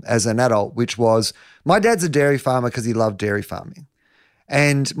as an adult, which was my dad's a dairy farmer because he loved dairy farming.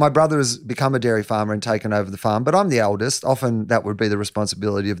 And my brother has become a dairy farmer and taken over the farm, but I'm the eldest. Often that would be the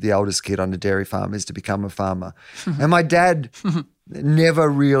responsibility of the eldest kid on a dairy farm, is to become a farmer. And my dad never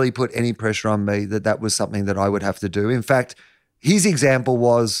really put any pressure on me that was something that I would have to do. In fact, his example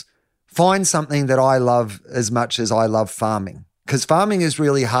was find something that I love as much as I love farming, because farming is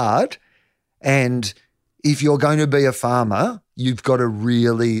really hard. And if you're going to be a farmer, you've got to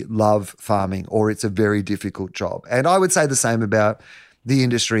really love farming or it's a very difficult job. And I would say the same about the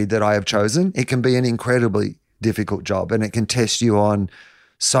industry that I have chosen. It can be an incredibly difficult job and it can test you on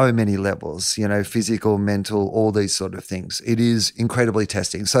so many levels, you know, physical, mental, all these sort of things. It is incredibly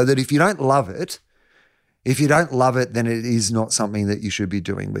testing. So that if you don't love it, then it is not something that you should be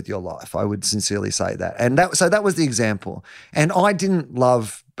doing with your life. I would sincerely say that. And so that was the example. And I didn't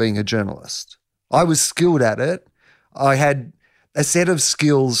love being a journalist. I was skilled at it. I had a set of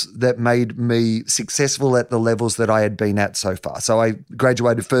skills that made me successful at the levels that I had been at so far. So I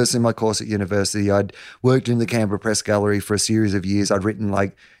graduated first in my course at university. I'd worked in the Canberra Press Gallery for a series of years. I'd written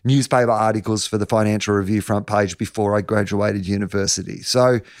like newspaper articles for the Financial Review front page before I graduated university.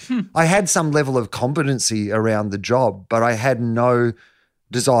 So I had some level of competency around the job, but I had no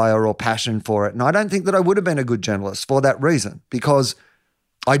desire or passion for it. And I don't think that I would have been a good journalist for that reason, because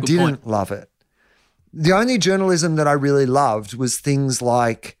I didn't love it. The only journalism that I really loved was things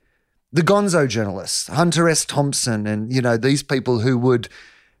like the gonzo journalists, Hunter S. Thompson, and, you know, these people who would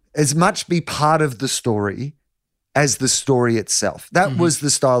as much be part of the story as the story itself. That was the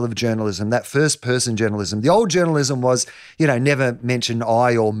style of journalism, that first-person journalism. The old journalism was, you know, never mention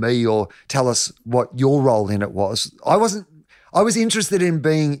I or me or tell us what your role in it was. I was interested in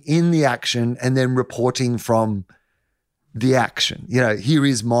being in the action and then reporting from the action. You know, here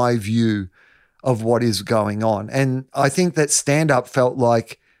is my view of what is going on. And I think that stand-up felt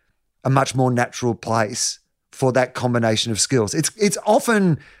like a much more natural place for that combination of skills. It's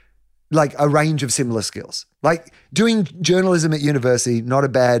often like a range of similar skills. Like doing journalism at university, not a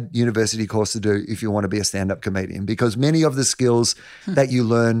bad university course to do if you want to be a stand-up comedian, because many of the skills that you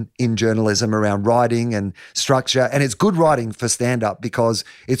learn in journalism around writing and structure, and it's good writing for stand-up because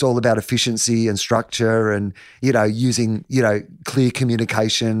it's all about efficiency and structure and, you know, using, you know, clear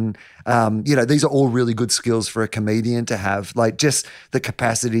communication. You know, these are all really good skills for a comedian to have, like just the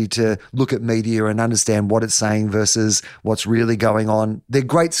capacity to look at media and understand what it's saying versus what's really going on. They're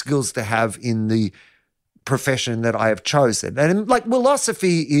great skills to have in the profession that I have chosen. And like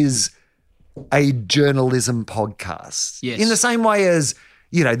Philosophy is a journalism podcast. Yes. In the same way as,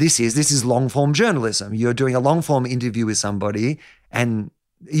 you know, this is long form journalism. You're doing a long form interview with somebody and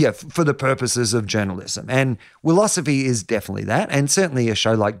for the purposes of journalism. And Philosophy is definitely that. And certainly a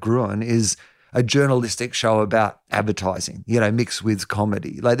show like Gruen is a journalistic show about advertising, you know, mixed with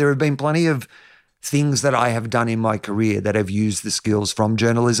comedy. Like there have been plenty of things that I have done in my career that have used the skills from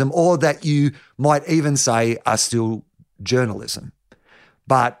journalism, or that you might even say are still journalism.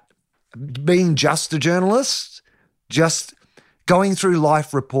 But being just a journalist, just going through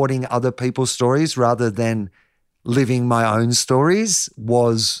life reporting other people's stories rather than living my own stories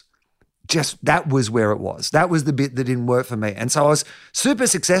that was where it was. That was the bit that didn't work for me. And so I was super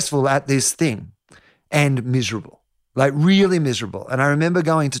successful at this thing and miserable. Like really miserable. And I remember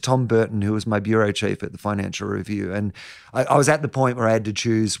going to Tom Burton, who was my bureau chief at the Financial Review. And I was at the point where I had to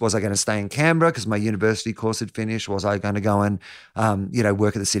choose, was I going to stay in Canberra because my university course had finished? Was I going to go and, you know,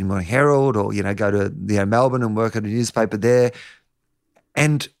 work at the Sydney Morning Herald or, you know, go to, you know, Melbourne and work at a newspaper there?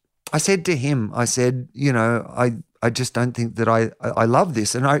 And I said to him, I said, I just don't think that I love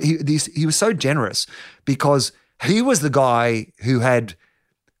this. And he was so generous because he was the guy who had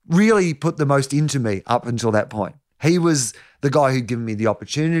really put the most into me up until that point. He was the guy who'd given me the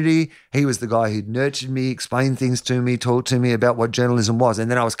opportunity. He was the guy who'd nurtured me, explained things to me, talked to me about what journalism was. And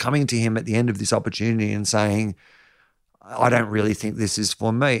then I was coming to him at the end of this opportunity and saying, I don't really think this is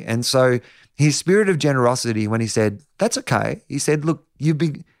for me. And so his spirit of generosity, when he said, that's okay. He said, look, you've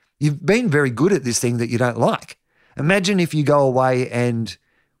been very good at this thing that you don't like. Imagine if you go away and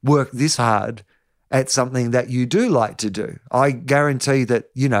work this hard at something that you do like to do. I guarantee that,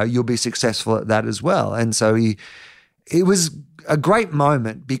 you'll be successful at that as well. And so it was a great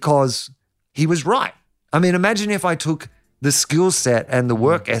moment because he was right. I mean, imagine if I took the skill set and the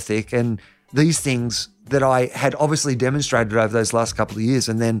work ethic and these things that I had obviously demonstrated over those last couple of years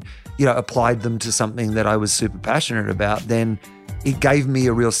and then, applied them to something that I was super passionate about, then it gave me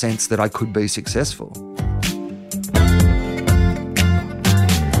a real sense that I could be successful.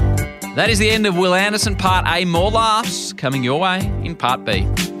 That is the end of Wil Anderson, Part A. More laughs coming your way in Part B.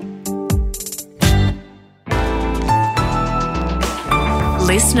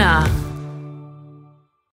 Listener.